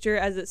the creature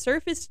as it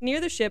surfaced near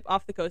the ship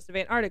off the coast of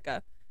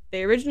Antarctica.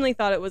 They originally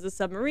thought it was a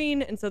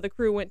submarine, and so the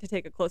crew went to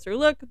take a closer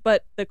look,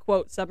 but the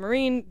quote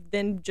submarine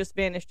then just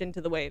vanished into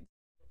the waves.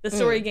 The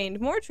story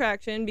gained more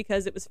traction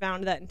because it was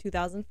found that in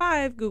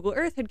 2005, Google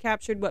Earth had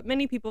captured what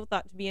many people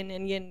thought to be a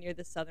Ningen near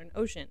the Southern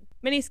Ocean.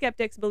 Many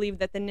skeptics believed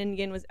that the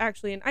Ningen was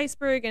actually an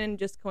iceberg and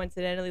just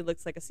coincidentally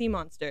looks like a sea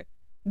monster.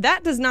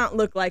 That does not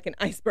look like an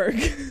iceberg.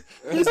 It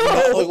does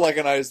not look like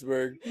an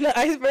iceberg. The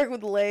iceberg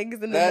with legs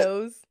and the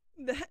nose.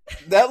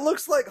 That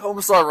looks like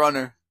Homestar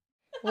Runner.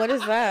 What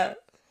is that?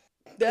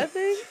 That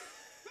thing?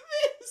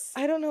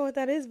 I don't know what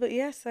that is, but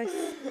yes,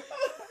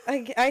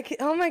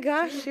 oh my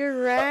gosh,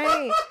 you're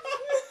right.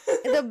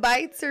 The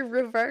bites are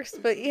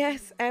reversed, but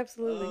yes,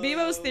 absolutely.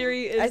 Beebo's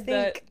theory is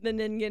that the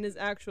Ningen is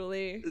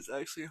actually... It's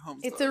actually a Homestar.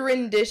 It's a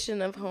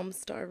rendition of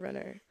Homestar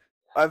Runner.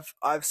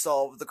 I've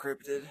solved the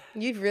cryptid.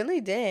 You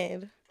really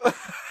did.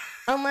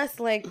 Unless,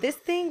 like, this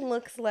thing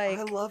looks like...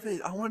 I love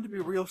it. I want it to be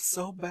real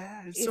so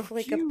bad. It's so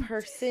like cute. A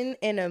person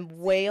and a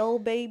whale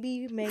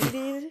baby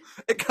mated.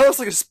 It kind of looks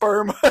like a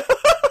sperm.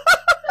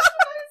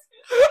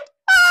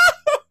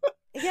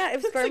 Yeah,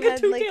 if sperm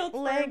had, like,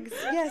 legs.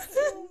 Yes,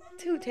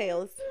 two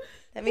tails.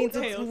 That means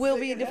it will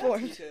be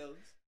deformed.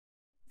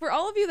 For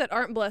all of you that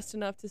aren't blessed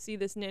enough to see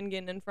this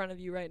Ningen in front of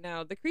you right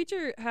now, the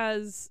creature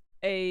has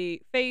a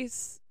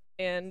face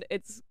and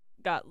it's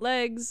got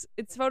legs.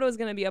 Its photo is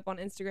going to be up on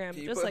Instagram,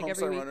 just like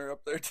every week. Runner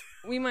up there too?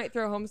 We might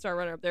throw Homestar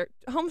Runner up there.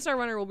 Homestar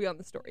Runner will be on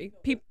the story.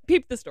 Peep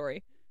the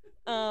story.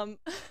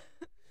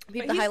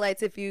 Peep the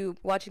highlights if you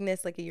watching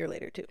this like a year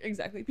later too.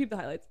 Exactly. Peep the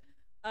highlights.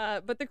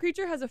 But the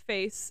creature has a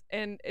face,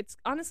 and it's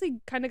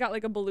honestly kind of got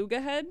like a beluga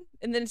head,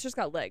 and then it's just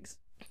got legs.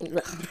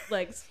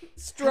 Legs.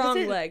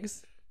 Strong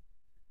legs.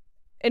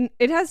 And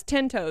it has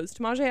 10 toes.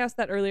 Tamaja asked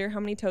that earlier, how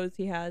many toes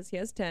he has. He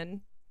has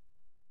 10.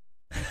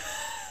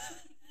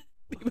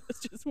 He was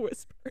just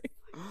whispering.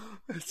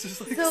 It's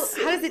just like so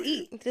how does it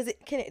eat?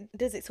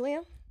 Does it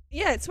swim?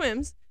 Yeah, it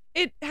swims.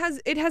 It has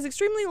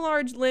extremely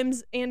large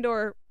limbs and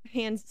or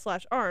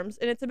hands/arms,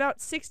 and it's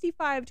about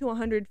 65 to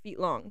 100 feet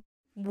long.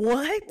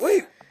 What?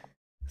 Wait.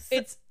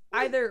 It's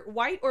either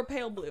white or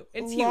pale blue.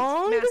 It's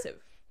long? Huge,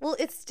 massive. Well,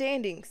 it's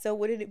standing, so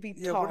wouldn't it be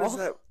tall? Yeah, what is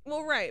that?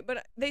 Well, right,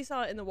 but they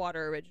saw it in the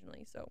water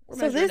originally, so we're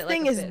so this it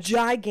thing like is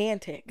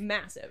gigantic.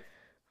 Massive.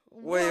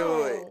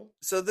 Wait.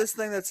 So this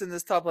thing that's in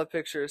this top left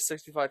picture is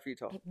 65 feet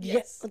tall.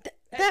 Yes.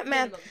 That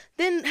math.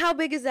 Then how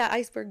big is that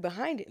iceberg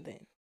behind it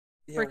then?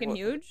 Yeah, freaking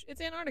huge.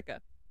 It's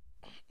Antarctica.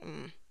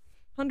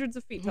 Hundreds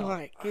of feet tall.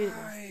 My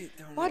goodness.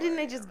 Why didn't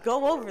they just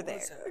go over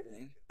there?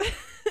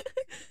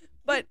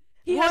 But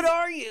what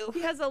are you?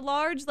 He has a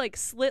large, like,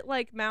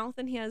 slit-like mouth,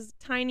 and he has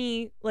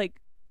tiny, like,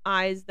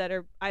 eyes that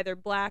are either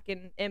black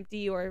and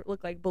empty or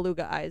look like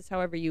beluga eyes,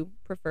 however you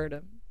prefer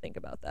to think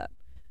about that.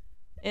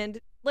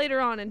 And later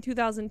on in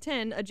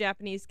 2010, a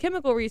Japanese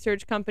chemical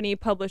research company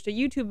published a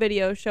YouTube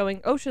video showing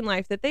ocean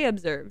life that they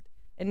observed.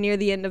 And near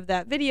the end of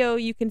that video,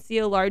 you can see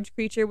a large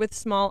creature with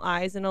small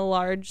eyes and a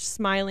large,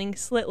 smiling,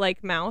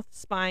 slit-like mouth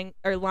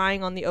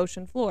lying on the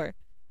ocean floor.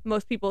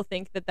 Most people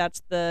think that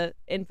that's the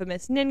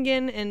infamous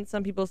Ningen, and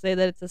some people say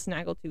that it's a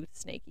snaggletooth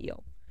snake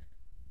eel.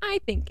 I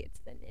think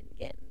it's the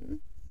Ningen.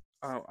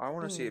 I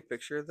want to see a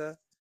picture of that.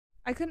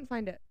 I couldn't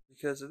find it.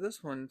 Because at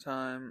this one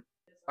time,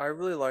 I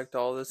really liked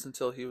all this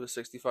until he was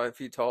 65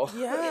 feet tall.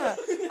 Yeah.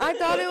 I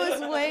thought it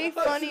was way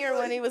funnier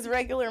when he was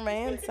regular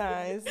man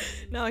size.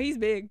 No, he's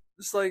big.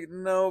 It's like,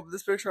 no,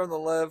 this picture on the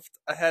left,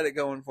 I had it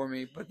going for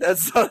me, but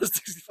that's not a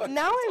 65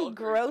 Now feet I'm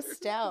tall grossed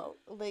creature. out.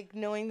 Like,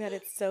 knowing that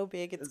it's so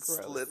big, it's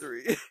gross.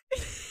 Slithery.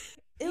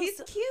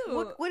 He's cute.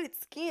 What would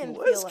its skin It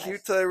was feel cute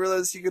like? till I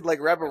realized he could, like,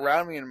 wrap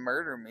around me and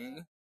murder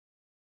me.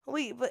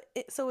 Wait, but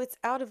so it's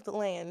out of the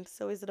land.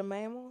 So is it a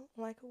mammal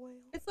like a whale?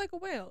 It's like a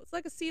whale. It's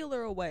like a seal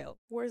or a whale.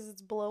 Where's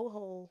its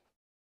blowhole?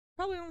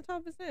 Probably on the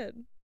top of his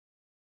head.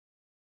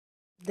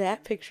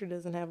 That picture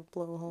doesn't have a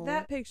blowhole.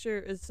 That picture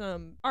is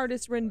some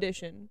artist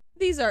rendition.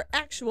 These are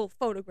actual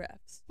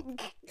photographs.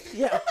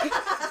 Yeah.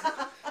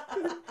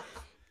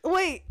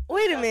 Wait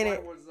a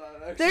minute.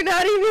 They're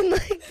not even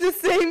like the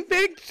same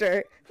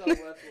picture.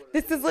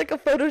 This is like a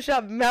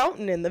Photoshop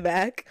mountain in the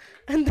back.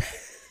 And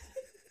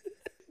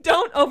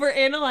Don't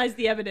overanalyze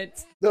the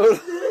evidence. No,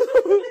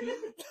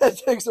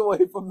 that takes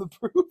away from the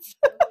proof.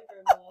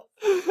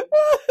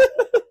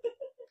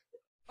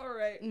 All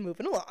right.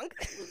 moving along.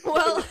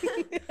 Well,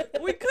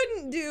 we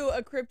couldn't do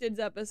a Cryptids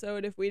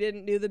episode if we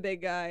didn't do the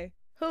big guy.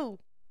 Who?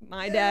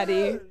 My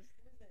daddy.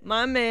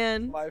 My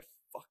man. My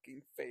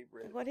fucking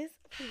favorite. What is?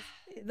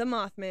 The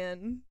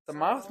Mothman. The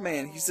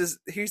Mothman.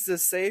 He's the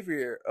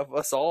savior of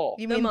us all.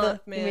 You The mean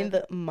Mothman. You mean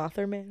the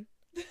Motherman?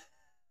 The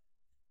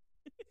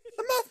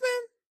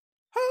Mothman.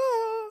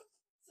 Oh,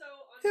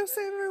 he'll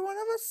save every one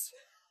of us.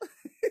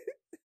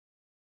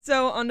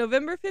 So on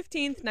November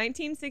 15th,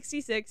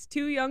 1966,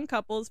 two young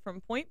couples from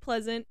Point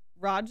Pleasant,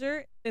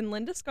 Roger and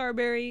Linda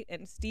Scarberry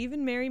and Steve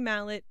and Mary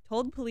Mallett,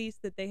 told police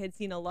that they had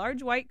seen a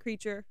large white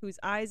creature whose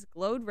eyes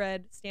glowed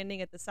red standing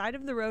at the side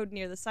of the road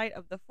near the site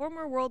of the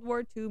former World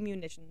War II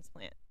munitions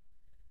plant.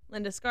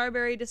 Linda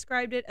Scarberry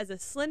described it as a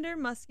slender,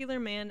 muscular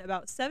man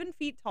about 7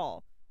 feet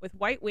tall with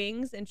white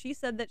wings, and she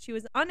said that she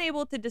was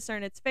unable to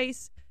discern its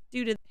face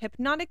due to the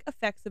hypnotic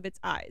effects of its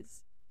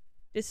eyes.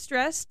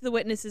 Distressed, the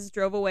witnesses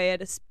drove away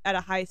at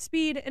a high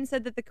speed and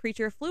said that the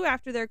creature flew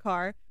after their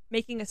car,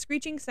 making a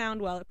screeching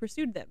sound while it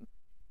pursued them.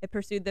 It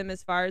pursued them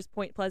as far as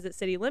Point Pleasant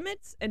city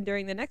limits, and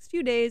during the next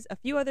few days, a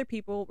few other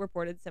people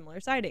reported similar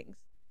sightings.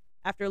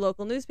 After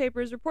local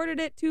newspapers reported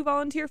it, 2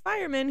 volunteer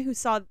firemen who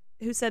said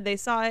they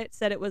saw it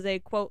said it was a,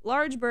 quote,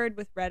 large bird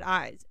with red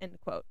eyes, end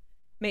quote.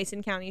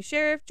 Mason County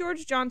Sheriff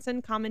George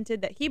Johnson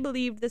commented that he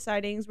believed the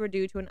sightings were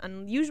due to an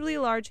unusually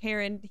large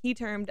heron he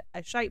termed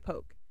a shite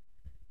poke.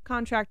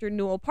 Contractor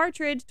Newell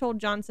Partridge told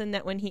Johnson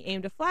that when he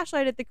aimed a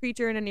flashlight at the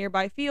creature in a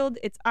nearby field,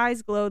 its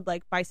eyes glowed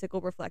like bicycle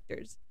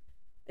reflectors.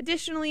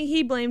 Additionally,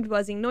 he blamed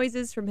buzzing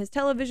noises from his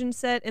television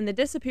set and the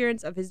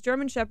disappearance of his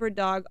German Shepherd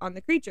dog on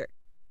the creature.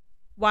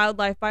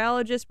 Wildlife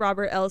biologist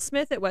Robert L.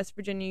 Smith at West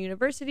Virginia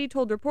University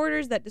told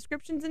reporters that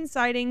descriptions and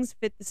sightings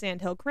fit the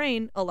sandhill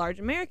crane, a large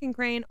American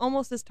crane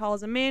almost as tall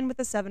as a man with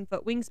a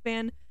 7-foot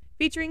wingspan,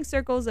 featuring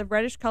circles of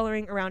reddish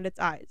coloring around its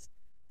eyes.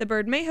 The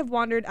bird may have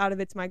wandered out of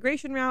its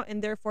migration route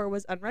and therefore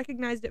was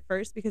unrecognized at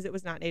first because it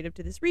was not native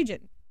to this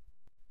region.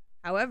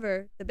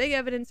 However, the big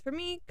evidence for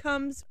me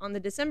comes on the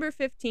December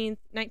 15th,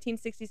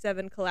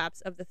 1967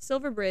 collapse of the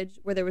Silver Bridge,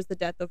 where there was the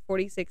death of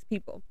 46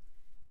 people.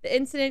 The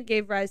incident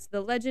gave rise to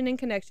the legend and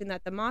connection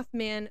that the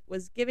Mothman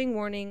was giving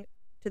warning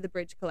to the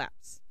bridge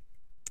collapse.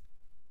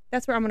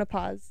 That's where I'm going to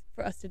pause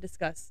for us to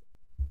discuss.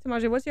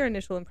 Tamaja, what's your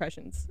initial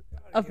impressions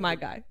of my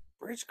guy?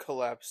 Bridge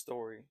collapse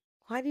story.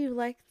 Why do you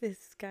like this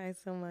guy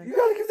so much? You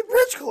gotta give the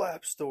bridge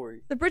collapse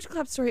story. The bridge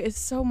collapse story is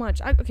so much.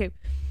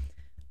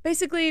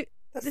 Basically,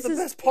 That's the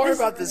best part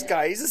about this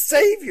guy. He's a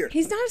savior.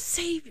 He's not a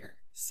savior.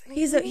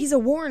 He's a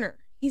warner.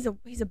 He's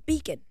a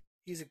beacon.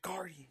 He's a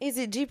guardian. Is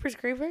it Jeepers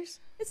Creepers?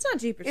 It's not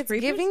Jeepers It's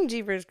Creepers. giving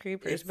Jeepers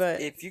Creepers,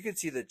 but if you could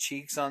see the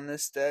cheeks on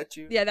this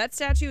statue, Yeah, that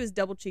statue is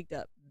double cheeked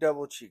up.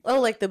 double cheek. oh,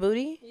 like the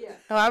booty? Yeah.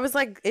 Oh, I was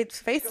like, its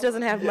face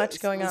doesn't have much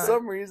going For on.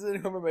 some reason,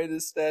 whoever made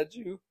this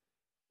statue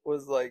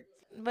was like,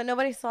 But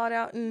nobody saw it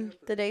out in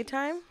the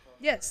daytime?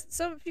 Yes,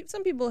 some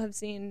people have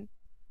seen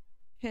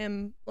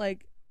him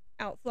like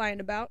out flying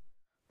about.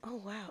 Oh,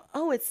 wow.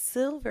 Oh, it's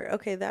silver.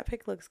 Okay, that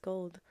pic looks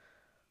gold.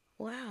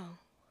 Wow.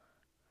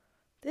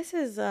 This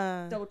is,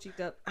 Double cheeked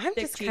up. I'm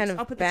thick just cheeks. kind of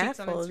I'll put the cheeks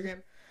on baffled.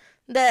 Instagram.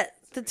 that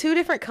the 2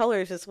 different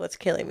colors is what's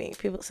killing me.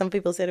 Some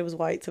people said it was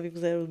white, some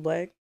people said it was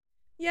black.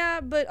 Yeah,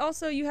 but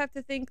also you have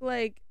to think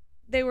like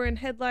they were in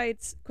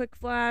headlights, quick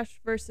flash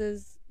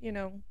versus,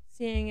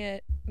 seeing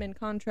it in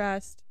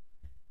contrast.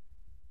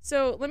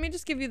 So let me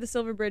just give you the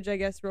Silver Bridge, I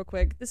guess, real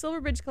quick. The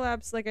Silver Bridge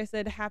collapse, like I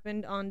said,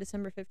 happened on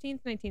December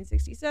 15th,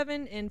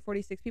 1967, and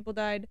 46 people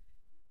died.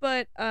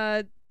 But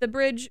the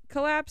bridge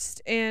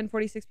collapsed and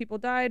 46 people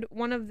died.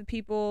 One of the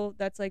people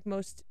that's like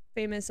most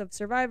famous of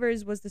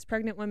survivors was this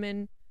pregnant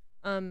woman.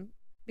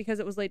 Because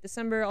it was late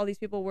December, all these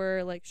people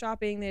were like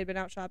shopping. They had been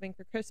out shopping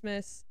for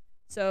Christmas.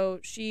 So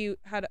she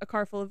had a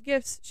car full of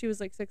gifts. She was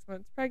like 6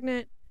 months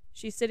pregnant.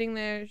 She's sitting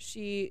there.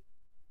 She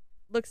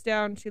looks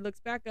down. She looks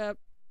back up.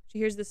 She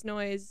hears this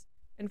noise.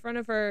 In front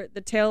of her,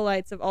 the tail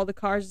lights of all the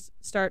cars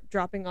start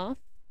dropping off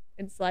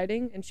and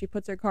sliding. And she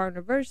puts her car in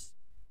reverse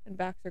and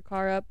backs her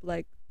car up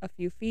like a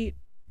few feet.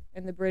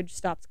 And the bridge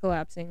stops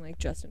collapsing like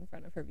just in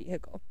front of her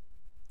vehicle.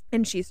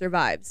 And she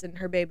survives. And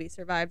her baby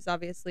survives,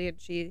 obviously. And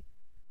she,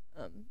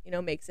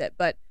 makes it.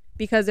 But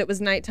because it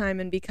was nighttime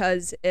and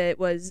because it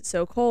was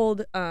so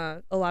cold,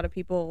 a lot of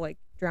people like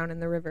drown in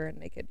the river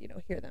and they could,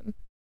 hear them.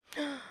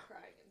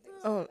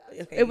 Oh,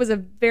 okay. It was a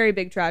very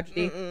big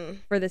tragedy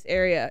for this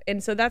area.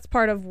 And so that's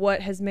part of what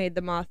has made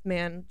the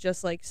Mothman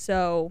just like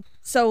so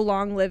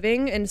long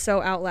living and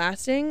so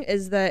outlasting,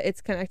 is that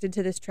it's connected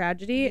to this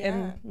tragedy. Yeah.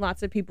 And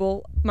lots of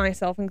people,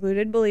 myself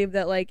included, believe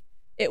that like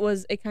it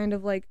was a kind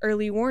of like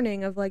early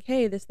warning of like,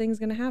 hey, this thing's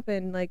gonna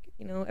happen, like,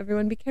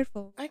 everyone be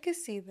careful. I could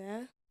see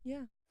that.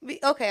 Yeah.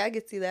 Okay, I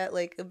could see that.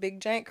 Like a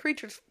big giant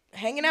creature's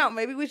hanging out.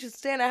 Maybe we should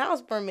stay in a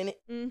house for a minute.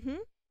 Mm-hmm.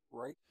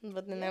 right?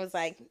 But then I was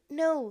like,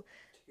 no,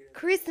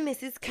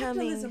 Christmas is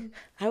coming.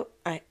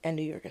 I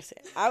knew you were going to say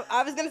it.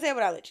 I was going to say it,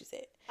 but I'll let you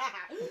say it.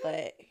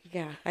 But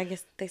yeah, I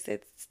guess they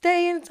said,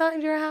 stay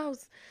inside your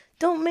house.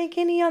 Don't make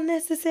any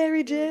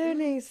unnecessary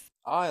journeys.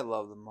 I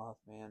love the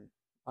Mothman.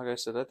 Like I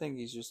said, I think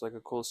he's just like a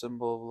cool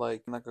symbol of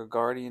like a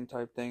guardian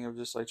type thing of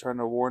just like trying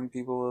to warn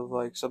people of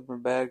like something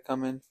bad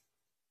coming.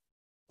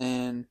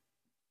 And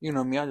you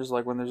know me, I just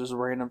like when there's just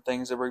random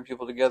things that bring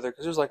people together,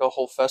 because there's like a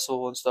whole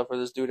festival and stuff for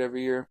this dude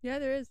every year. Yeah,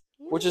 there is.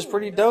 Which is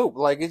pretty dope.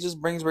 Like, it just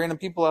brings random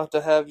people out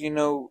to have,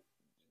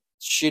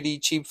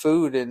 shitty, cheap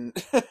food and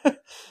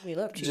We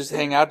love cheap just food.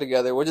 hang out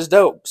together, which is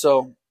dope.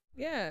 So,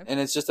 Yeah. and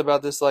it's just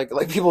about this, like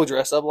people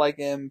dress up like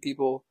him,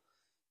 people,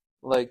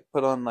 like,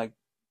 put on, like,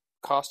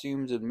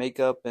 costumes and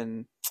makeup,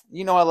 and,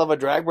 I love a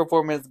drag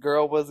performance.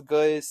 Girl was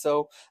good,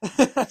 so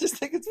I just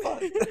think it's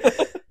fun.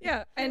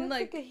 Yeah, and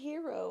like a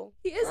hero.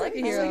 he is like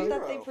a Right? hero. I like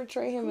that they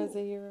portray him as a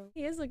hero.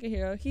 He is like a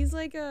hero. He's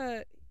like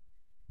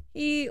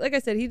like I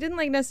said, he didn't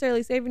like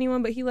necessarily save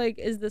anyone, but he like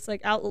is this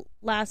like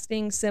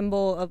outlasting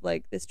symbol of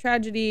like this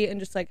tragedy and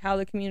just like how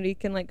the community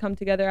can like come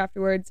together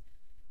afterwards.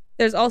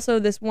 There's also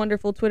this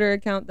wonderful Twitter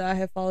account that I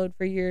have followed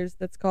for years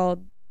that's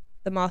called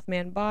the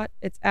Mothman bot.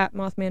 It's at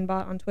Mothman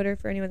bot on Twitter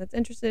for anyone that's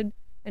interested.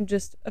 And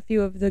just a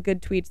few of the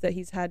good tweets that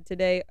he's had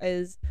today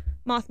is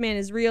Mothman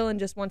is real and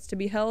just wants to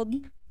be held.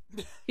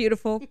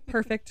 Beautiful.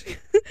 Perfect.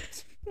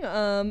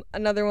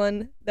 Another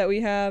one that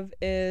we have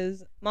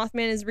is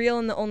Mothman is real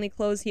and the only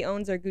clothes he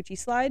owns are Gucci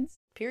slides.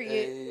 Period.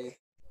 Hey.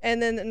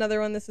 And then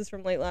another one, this is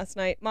from late last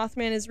night.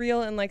 Mothman is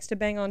real and likes to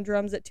bang on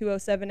drums at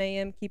 2:07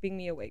 a.m., keeping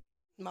me awake.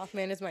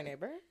 Mothman is my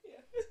neighbor?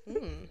 Yeah.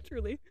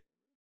 Truly.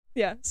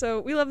 Yeah, so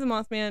we love the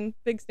Mothman.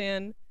 Big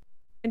stan.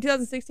 In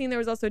 2016, there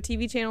was also a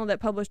TV channel that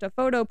published a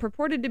photo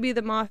purported to be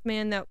the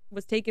Mothman that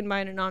was taken by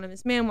an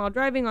anonymous man while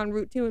driving on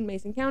Route 2 in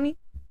Mason County.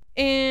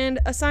 And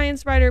a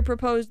science writer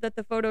proposed that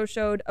the photo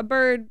showed a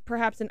bird,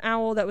 perhaps an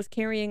owl, that was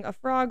carrying a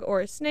frog or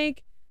a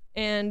snake,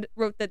 and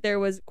wrote that there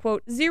was,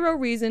 quote, zero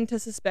reason to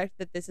suspect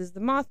that this is the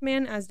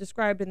Mothman as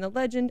described in the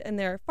legend, and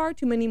there are far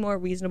too many more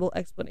reasonable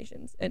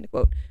explanations, end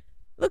quote.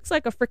 Looks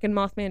like a frickin'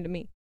 Mothman to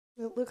me.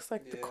 It looks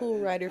like the cool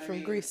rider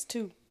from Greece,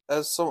 too.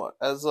 As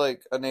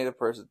like a native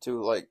person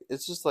too, like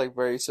it's just like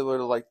very similar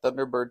to like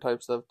Thunderbird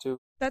type stuff too.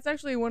 That's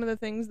actually one of the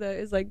things that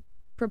is like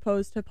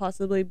proposed to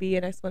possibly be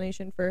an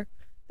explanation for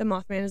the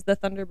Mothman is the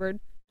Thunderbird.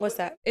 What's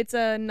that? It's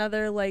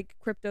another like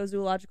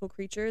cryptozoological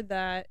creature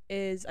that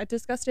is, I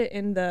discussed it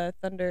in the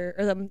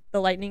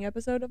the lightning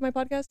episode of my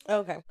podcast.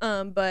 Okay.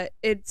 But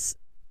it's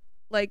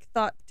like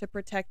thought to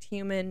protect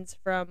humans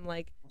from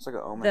like It's like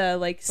an omen. the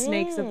like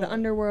snakes of the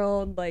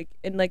underworld, like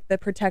and like the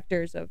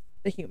protectors of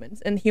the humans.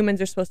 And humans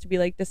are supposed to be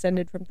like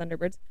descended from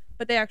Thunderbirds,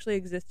 but they actually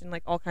exist in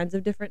like all kinds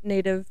of different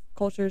native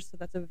cultures. So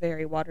that's a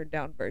very watered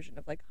down version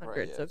of like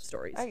hundreds of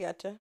stories. I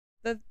gotcha.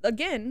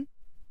 Again,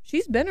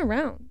 she's been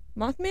around.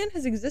 Mothman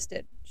has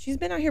existed. She's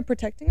been out here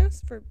protecting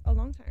us for a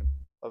long time.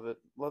 Love it.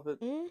 Love it.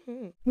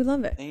 Mm-hmm. We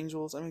love it.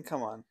 Angels. I mean,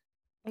 come on.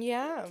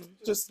 Yeah.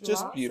 Just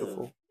Lots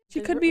beautiful. of-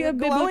 She could be a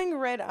glowing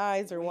red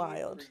eyes are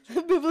wild.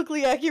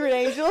 Biblically accurate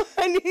angel.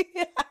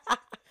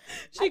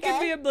 She could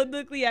be a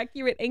biblically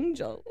accurate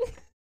angel.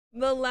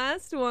 The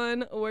last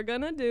one we're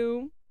gonna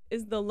do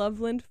is the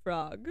Loveland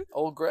frog.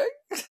 Old Greg?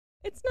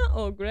 It's not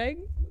old Greg.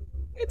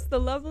 It's the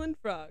Loveland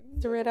frog.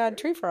 The red-eyed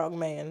tree frog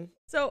man.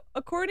 So,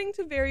 according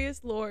to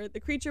various lore, the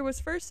creature was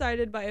first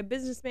sighted by a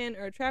businessman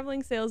or a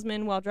traveling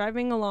salesman while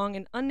driving along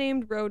an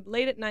unnamed road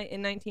late at night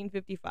in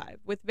 1955,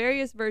 with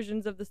various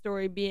versions of the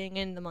story being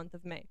in the month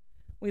of May.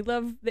 We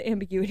love the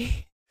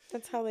ambiguity.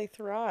 That's how they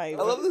thrive.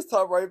 I love this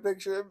top right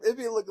picture. It'd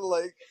be looking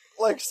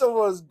like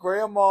someone's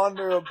grandma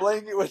under a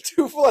blanket with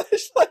two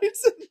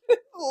flashlights in the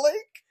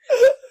lake.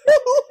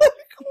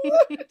 Like,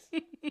 what?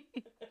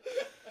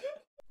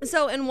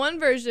 So, in one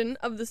version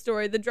of the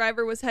story, the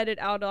driver was headed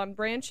out of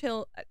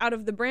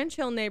the Branch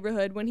Hill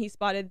neighborhood when he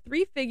spotted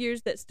three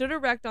figures that stood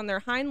erect on their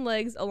hind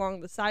legs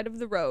along the side of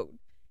the road.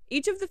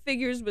 Each of the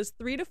figures was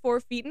 3 to 4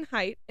 feet in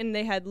height, and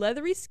they had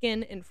leathery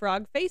skin and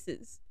frog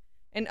faces.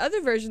 In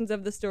other versions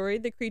of the story,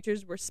 the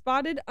creatures were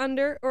spotted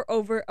under or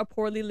over a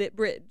poorly lit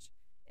bridge,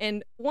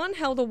 and one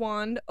held a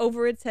wand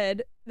over its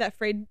head that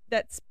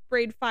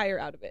sprayed fire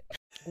out of it.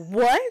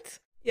 What?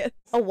 Yes,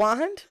 A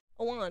wand?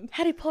 a wand.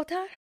 Harry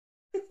Potter?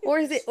 Or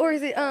is it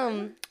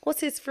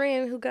what's his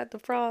friend who got the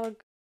frog?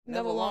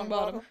 Neville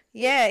Longbottom.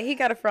 Yeah, he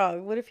got a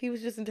frog. What if he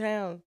was just in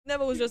town?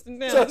 Neville was just in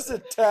town. Just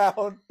in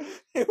town.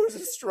 He was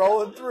just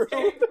strolling through.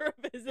 Came for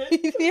a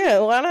visit. Yeah,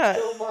 why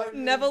not?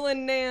 Neville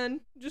and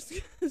Nan just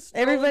strolling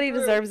Everybody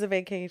through. deserves a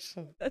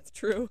vacation. That's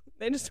true.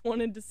 They just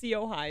wanted to see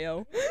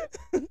Ohio.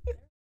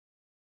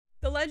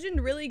 The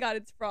legend really got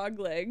its frog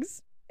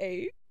legs.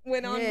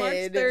 When on March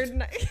Head.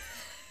 3rd,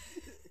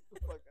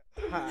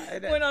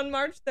 God. when on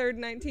March 3rd,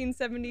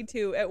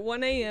 1972, at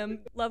 1 a.m.,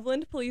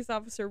 Loveland police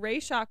officer Ray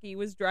Shockey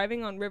was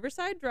driving on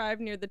Riverside Drive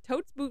near the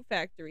Totes Boot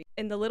Factory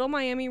in the Little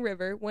Miami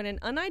River when an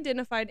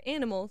unidentified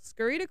animal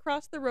scurried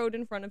across the road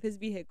in front of his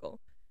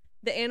vehicle.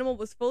 The animal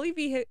was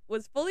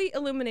fully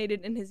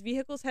illuminated in his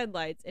vehicle's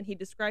headlights, and he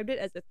described it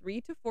as a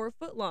 3 to 4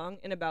 foot long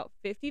and about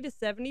 50 to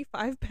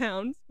 75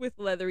 pounds with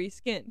leathery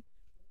skin.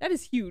 That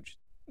is huge.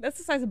 That's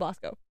the size of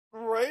Bosco.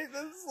 Right?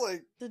 That's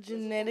like... The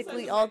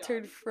genetically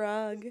altered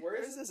frog.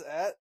 Where is this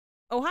at?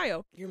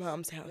 Ohio. Your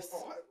mom's house.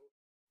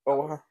 Oh,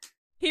 wow.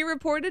 He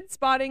reported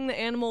spotting the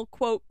animal,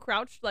 quote,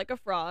 crouched like a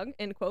frog,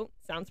 end quote.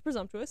 Sounds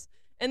presumptuous.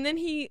 And then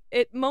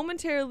it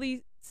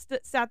momentarily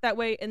sat that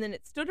way, and then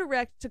it stood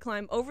erect to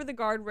climb over the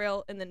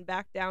guardrail and then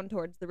back down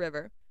towards the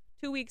river.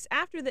 2 weeks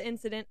after the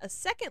incident, a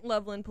second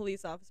Loveland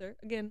police officer,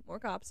 again, more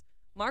cops,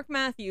 Mark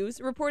Matthews,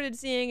 reported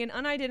seeing an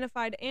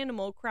unidentified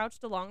animal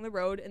crouched along the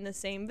road in the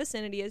same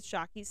vicinity as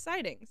Shockey's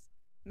sightings.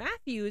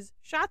 Matthews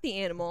shot the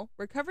animal,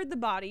 recovered the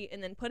body,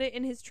 and then put it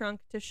in his trunk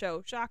to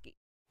show Shockey.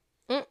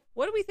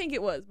 What do we think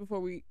it was before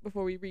we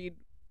read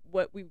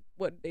what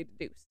they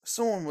deduced?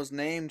 Someone was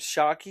named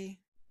Shockey.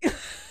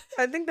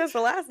 I think that's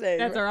the last name.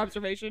 That's our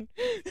observation.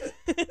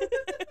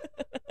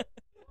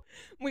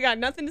 We got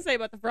nothing to say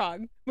about the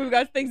frog, but we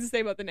got things to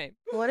say about the name.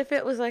 What if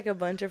it was like a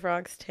bunch of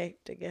frogs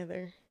taped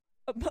together?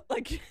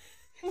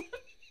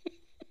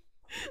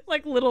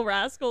 Like Little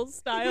Rascals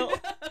style.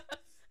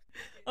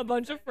 A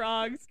bunch of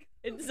frogs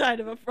inside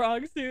of a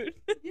frog suit.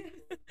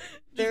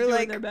 They're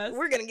like, their best.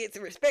 we're gonna get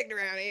some respect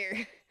around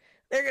here.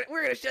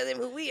 We're gonna show them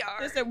who we are.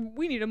 They said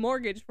we need a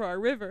mortgage for our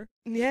river.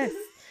 Yes.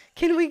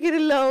 Can we get a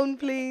loan,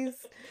 please?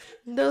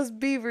 Those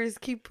beavers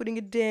keep putting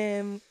a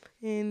dam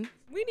in.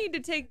 We need to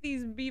take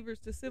these beavers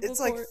to civil It's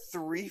court. like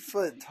 3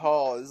 foot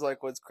tall is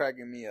like what's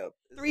cracking me up.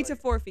 It's 3 to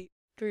like- 4 feet.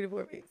 3 to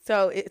 4 feet.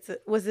 So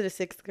was it a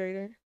 6th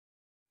grader?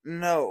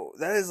 No,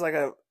 that is like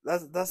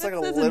that's like a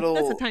That's little.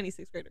 that's a tiny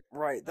 6th grader.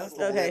 Right, that's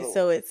Okay, little.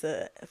 so it's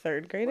a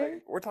 3rd grader.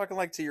 Like, we're talking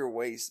like to your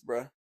waist,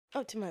 bruh.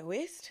 Oh, to my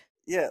waist.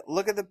 Yeah,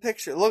 look at the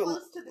picture. Look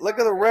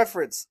at the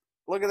reference.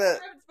 Look at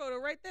that. Reference photo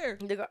right there.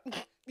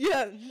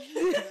 Yeah.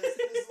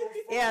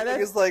 Yeah,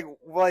 that's It's like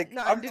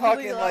not I'm digitally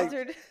talking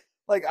altered.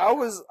 like I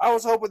was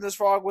hoping this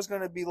frog was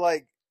gonna be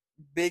like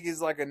big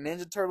as like a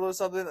Ninja Turtle or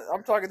something.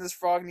 I'm talking this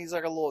frog needs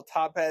like a little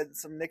top hat and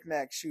some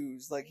knick-knack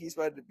shoes. Like he's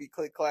about to be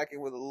click-clacking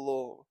with a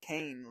little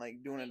cane,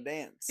 like doing a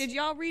dance. Did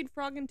y'all read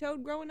Frog and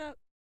Toad growing up?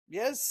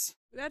 Yes.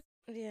 That's.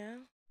 Yeah.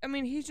 I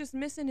mean, he's just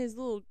missing his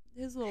little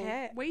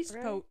Hat,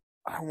 waistcoat.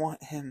 I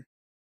want him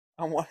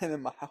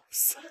in my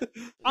house.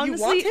 Honestly,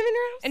 you want him in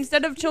your house?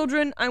 instead of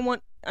children, I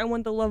want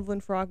the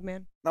Loveland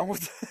Frogman. I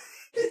want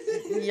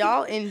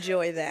Y'all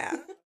enjoy that.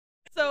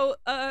 So,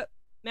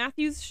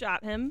 Matthews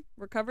shot him,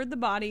 recovered the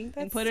body, and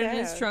That's put it in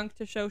his sad. trunk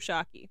to show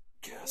Shockey.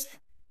 Gasp.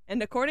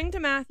 And according to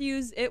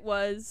Matthews, it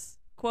was,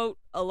 quote,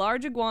 a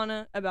large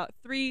iguana about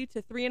 3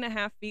 to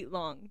 3.5 feet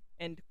long,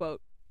 end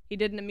quote. He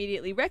didn't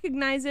immediately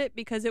recognize it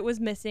because it was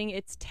missing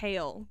its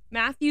tail.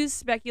 Matthews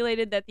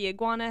speculated that the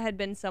iguana had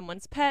been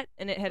someone's pet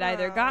and it had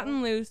either Wow.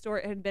 gotten loose or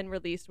it had been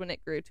released when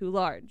it grew too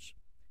large.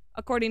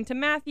 According to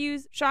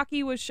Matthews,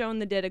 Shockey was shown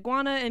the dead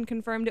iguana and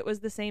confirmed it was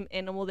the same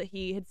animal that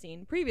he had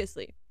seen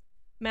previously.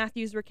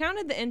 Matthews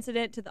recounted the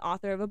incident to the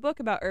author of a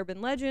book about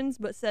urban legends,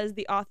 but says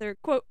the author,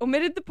 quote,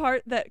 omitted the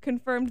part that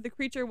confirmed the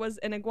creature was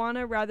an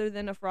iguana rather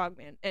than a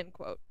frogman, end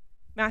quote.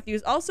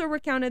 Matthews also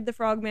recounted the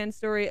frogman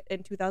story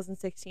in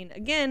 2016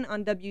 again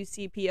on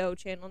WCPO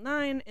Channel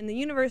 9, and the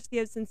University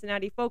of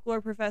Cincinnati folklore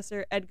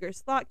professor Edgar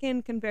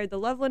Slotkin compared the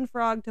Loveland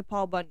frog to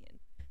Paul Bunyan,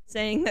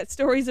 saying that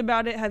stories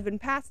about it have been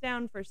passed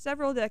down for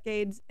several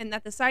decades and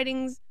that the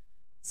sightings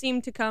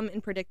seem to come in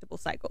predictable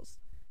cycles.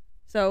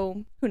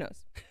 So, who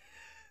knows?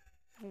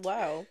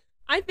 Wow.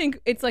 I think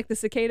it's like the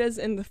cicadas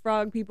and the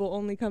frog people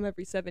only come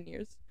every 7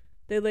 years.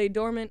 They lay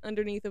dormant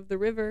underneath of the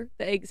river,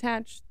 the eggs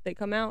hatch, they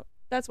come out.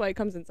 That's why it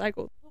comes in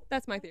cycles.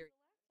 That's my theory.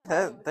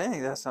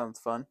 Dang, that sounds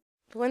fun.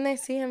 When they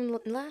see him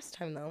last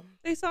time, though.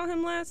 They saw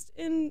him last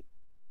in,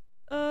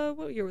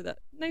 what year was that?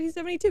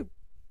 1972.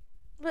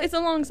 But- It's a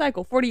long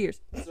cycle, 40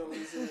 years. So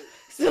is it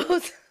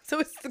So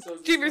it's the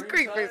Jeepers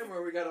Creepers.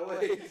 where we gotta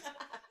wait?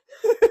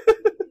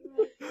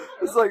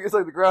 it's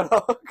like the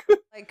groundhog.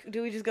 Like,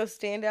 do we just go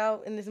stand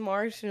out in this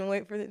marsh and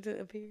wait for it to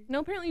appear? No,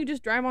 apparently you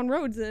just drive on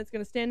roads and it's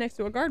going to stand next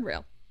to a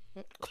guardrail.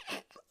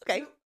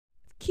 Okay.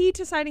 Key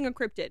to sighting a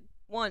cryptid.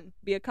 1,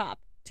 be a cop.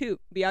 2,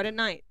 be out at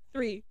night.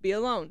 3, be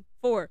alone.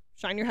 4,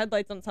 shine your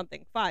headlights on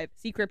something. 5,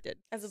 see cryptid.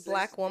 As a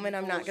black woman,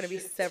 I'm not gonna be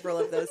several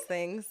of those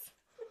things.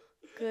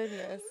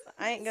 Goodness,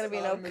 I ain't gonna be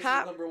no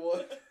cop. Number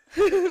one.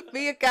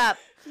 Be a cop,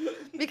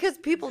 because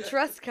people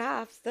trust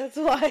cops. That's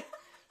why.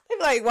 They're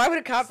like, why would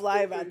a cop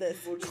lie about this?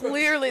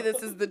 Clearly,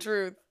 this is the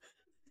truth.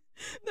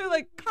 They're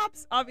like,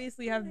 cops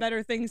obviously have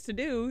better things to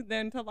do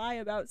than to lie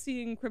about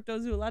seeing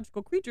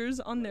cryptozoological creatures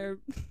on their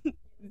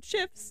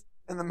shifts.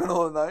 In the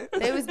middle of the night.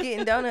 They was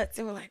getting donuts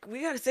and we're like,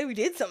 we gotta say we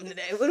did something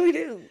today. What do we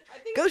do?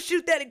 Go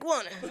shoot that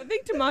iguana. I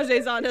think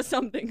Tamaja's onto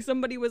something.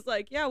 Somebody was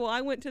like, yeah, well,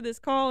 I went to this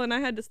call and I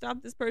had to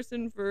stop this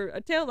person for a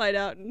taillight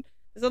out. And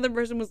this other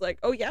person was like,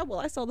 oh, yeah, well,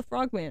 I saw the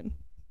frogman.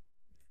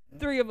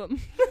 3 of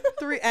them.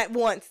 3 at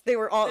once. They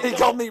were all. He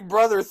called me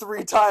brother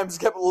 3 times,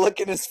 kept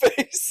licking his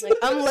face. Like,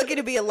 I'm lucky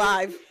to be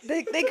alive.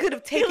 They could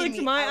have He taken licked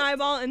me my out.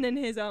 eyeball and then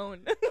his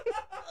own.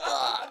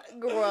 Ugh,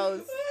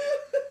 gross.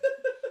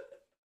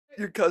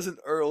 Your cousin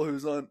Earl,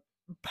 who's on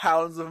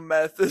pounds of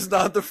meth, is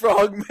not the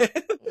frog man.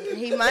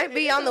 He might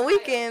be on the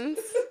weekends.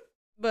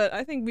 But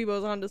I think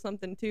Beebo's onto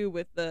something, too,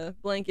 with the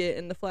blanket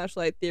and the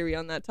flashlight theory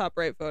on that top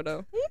right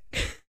photo.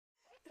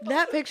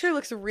 That picture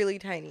looks really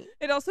tiny.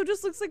 It also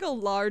just looks like a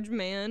large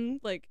man,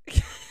 like,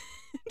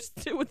 just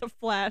with a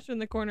flash in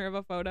the corner of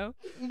a photo.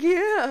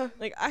 Yeah.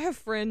 Like, I have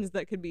friends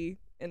that could be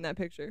in that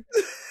picture.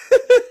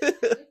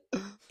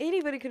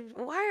 Anybody could.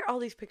 Why are all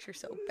these pictures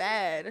so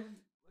bad?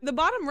 The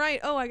bottom right,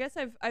 oh, I guess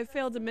I've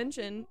failed to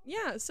mention.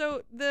 Yeah,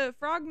 so the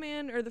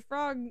frogman, or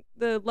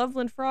the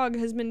Loveland frog,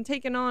 has been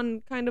taken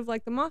on kind of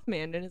like the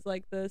Mothman and is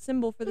like the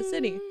symbol for the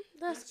city.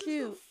 That's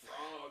cute.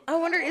 I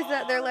wonder, is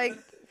that they're like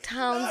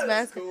town's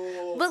mascot?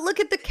 But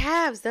look at the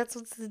calves. That's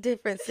what's the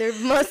difference. They're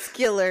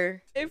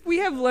muscular. If we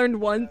have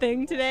learned one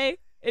thing today,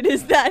 it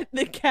is that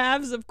the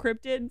calves of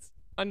cryptids,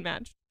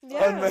 unmatched.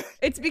 Yeah.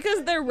 It's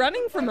because they're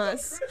running from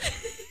us.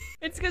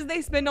 It's because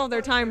they spend all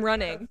their time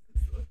running.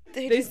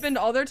 They spend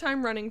all their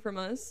time running from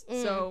us,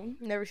 so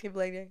Never skip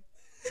leg day.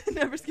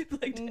 never skip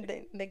leg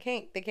day. They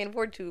can't. They can't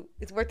afford to.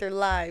 It's worth their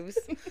lives.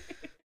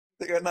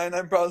 They got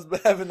 99 problems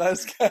but having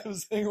nice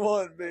calves thing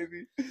one,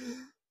 baby.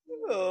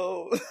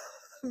 Oh,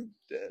 I'm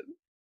dead.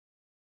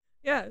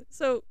 Yeah,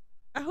 so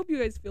I hope you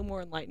guys feel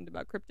more enlightened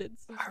about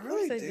cryptids. I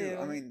really I do. do.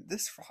 I mean,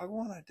 this frog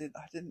one, I've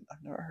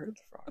never heard of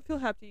the frog. I feel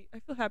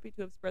happy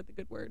to have spread the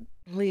good word.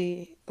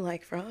 We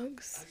like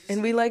frogs.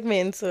 And we like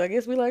men, so I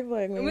guess we like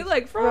frogmen. And we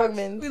like frogs.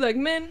 Frogmans. We like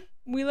men.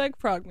 We like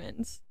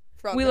frogmans.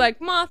 Frogmen. We like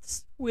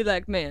moths. We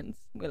like mans.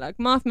 We like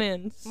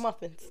mothmans.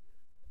 muffins.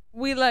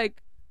 We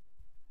like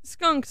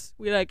skunks.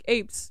 We like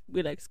apes.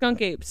 We like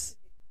skunk apes.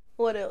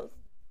 What else?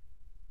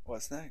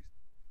 What's next?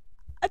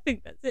 I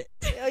think that's it.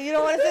 Oh, you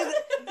don't want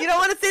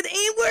to say the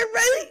N word,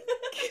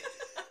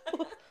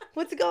 Riley?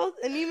 What's it called?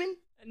 A Neiman?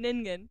 A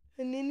ningen.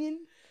 A Ninian?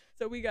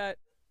 So we got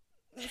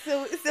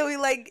So we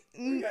like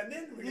We got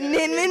Nin.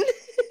 Ninman?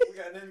 We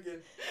got Ningen.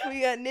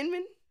 We got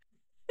Ninman?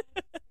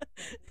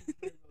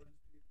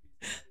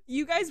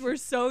 you guys were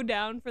so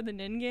down for the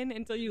ningen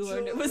until you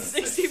learned it was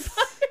 65.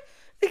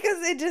 Because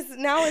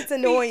now it's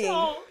annoying.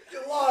 You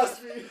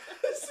lost me.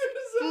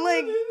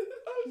 Like,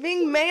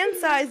 being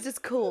man-sized is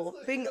cool.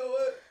 Being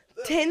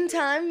 10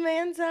 times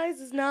man-sized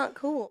is not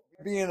cool.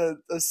 Being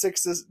a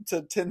 6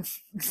 to 10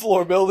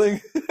 floor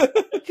building.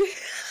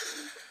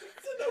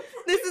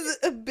 This is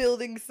a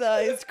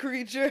building-sized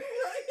creature.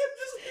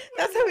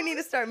 That's how we need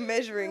to start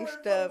measuring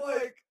stuff.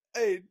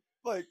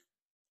 Like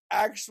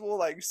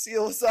actual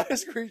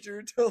seal-sized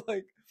creature to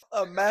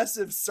a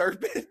massive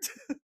serpent.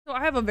 So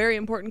I have a very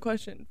important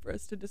question for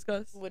us to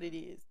discuss. What it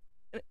is.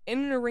 In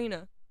an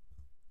arena,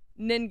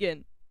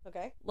 ningen,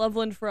 Okay.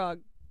 Loveland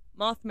frog,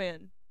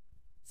 mothman,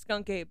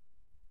 skunk ape,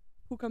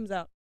 who comes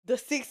out? The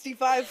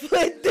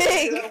 65-foot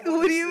thing.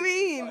 What do you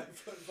mean?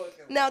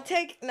 Now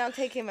take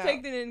him out.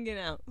 Take the ningen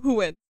out. Who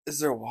wins? Is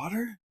there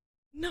water?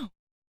 No.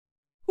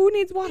 Who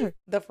needs water?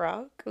 The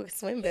frog could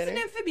swim It's better. an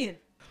amphibian.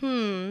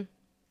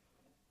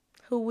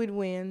 Who would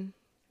win?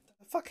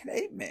 The fucking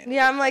ape man.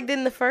 Yeah, I'm like,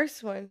 then the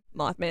first one.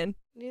 Mothman.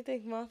 Do you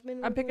think Mothman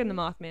would I'm picking the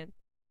win? Mothman.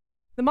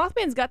 The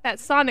Mothman's got that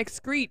sonic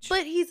screech.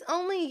 But he's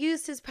only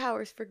used his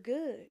powers for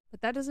good.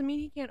 But that doesn't mean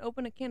he can't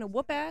open a can of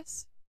whoop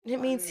ass. It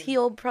means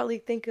he'll probably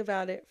think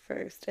about it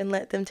first and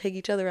let them take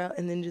each other out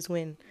and then just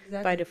win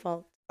by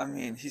default. I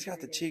mean, he's got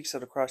the cheeks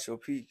that'll cross your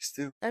peaks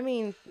too. I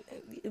mean,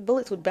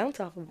 bullets would bounce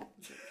off him.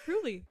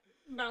 Truly.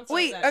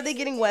 Wait, are they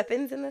getting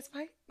weapons in this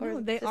fight? No,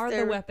 Or they just are the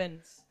their-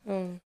 weapons.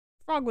 Oh.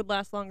 Frog would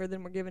last longer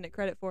than we're giving it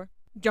credit for.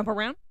 Jump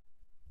around?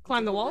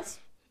 Climb the walls?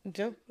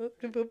 Jump up,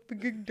 jump,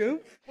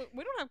 jump.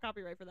 We don't have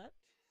copyright for that.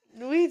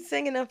 We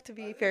sing enough to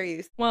be fair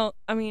use. Well,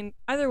 I mean,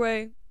 either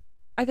way,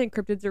 I think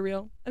cryptids are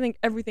real. I think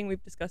everything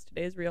we've discussed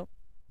today is real.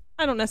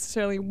 I don't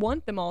necessarily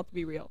want them all to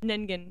be real.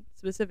 Ningen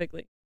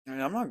specifically. I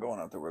mean, I'm not going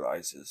out there where the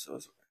ice is, so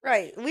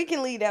Right, we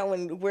can leave that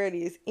one where it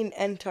is, in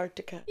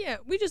Antarctica. Yeah,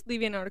 we just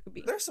leave Antarctica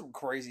be. there's some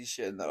crazy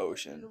shit in the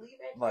ocean.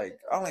 Like,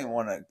 I don't even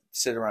want to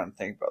sit around and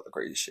think about the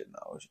crazy shit in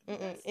the ocean.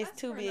 It's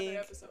too big.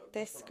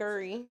 They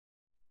scurry.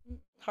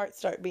 Hearts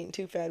start beating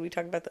too fast. We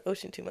talk about the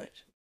ocean too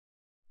much.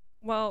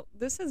 Well,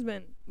 this has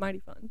been mighty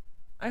fun.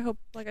 I hope,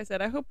 like I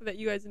said, I hope that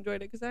you guys enjoyed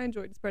it because I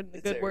enjoyed spreading the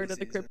It's good Aries word of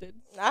the season.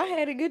 cryptids. I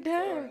had a good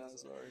Sorry, time. I'm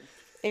sorry.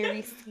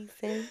 Aries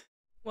season.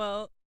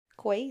 Well,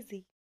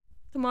 Crazy.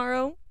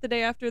 tomorrow, the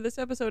day after this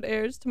episode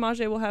airs,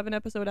 Tamaja will have an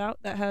episode out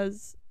that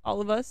has all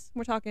of us.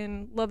 We're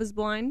talking Love is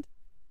Blind.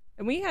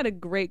 And we had a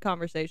great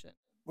conversation.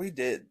 We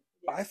did.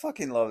 I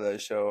fucking love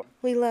that show.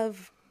 We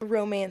love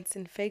romance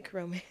and fake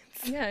romance.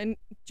 Yeah, and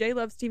Jay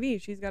loves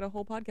TV. She's got a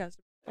whole podcast,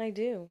 I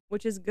do.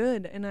 which is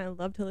good, and I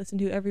love to listen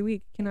to every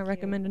week. Cannot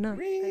recommend enough.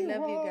 I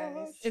love you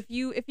guys. If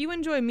you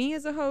enjoy me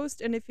as a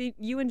host, and if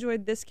you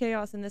enjoyed this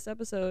chaos in this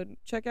episode,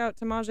 check out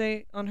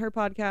Tamaja on her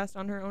podcast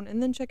on her own,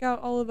 and then check out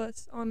all of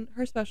us on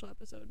her special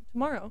episode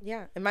tomorrow.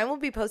 Yeah, and mine will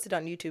be posted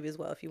on YouTube as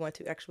well if you want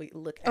to actually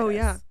look at Oh us.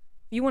 yeah, if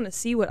you want to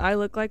see what I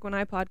look like when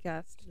I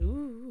podcast.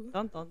 Ooh.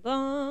 Dun dun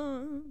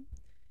dun.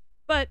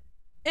 But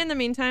in the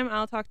meantime,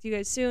 I'll talk to you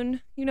guys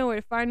soon. You know where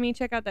to find me.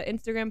 Check out that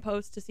Instagram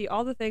post to see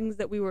all the things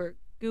that we were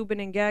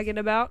goobing and gagging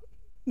about.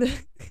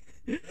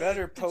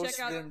 Better post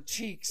out- them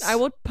cheeks. I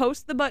will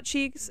post the butt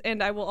cheeks,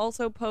 and I will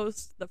also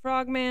post the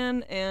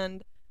frogman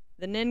and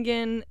the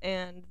ningen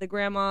and the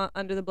grandma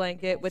under the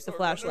blanket with the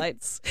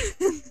flashlights.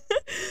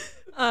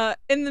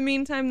 In the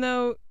meantime,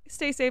 though,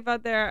 stay safe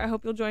out there. I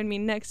hope you'll join me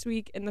next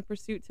week in the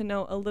pursuit to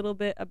know a little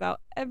bit about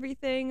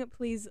everything.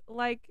 Please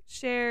like,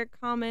 share,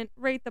 comment,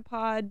 rate the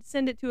pod,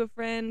 send it to a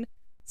friend.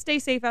 Stay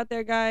safe out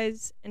there,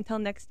 guys. Until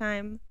next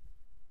time,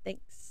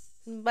 thanks.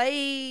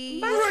 Bye.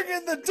 Bring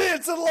in the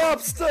dancing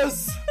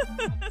lobsters!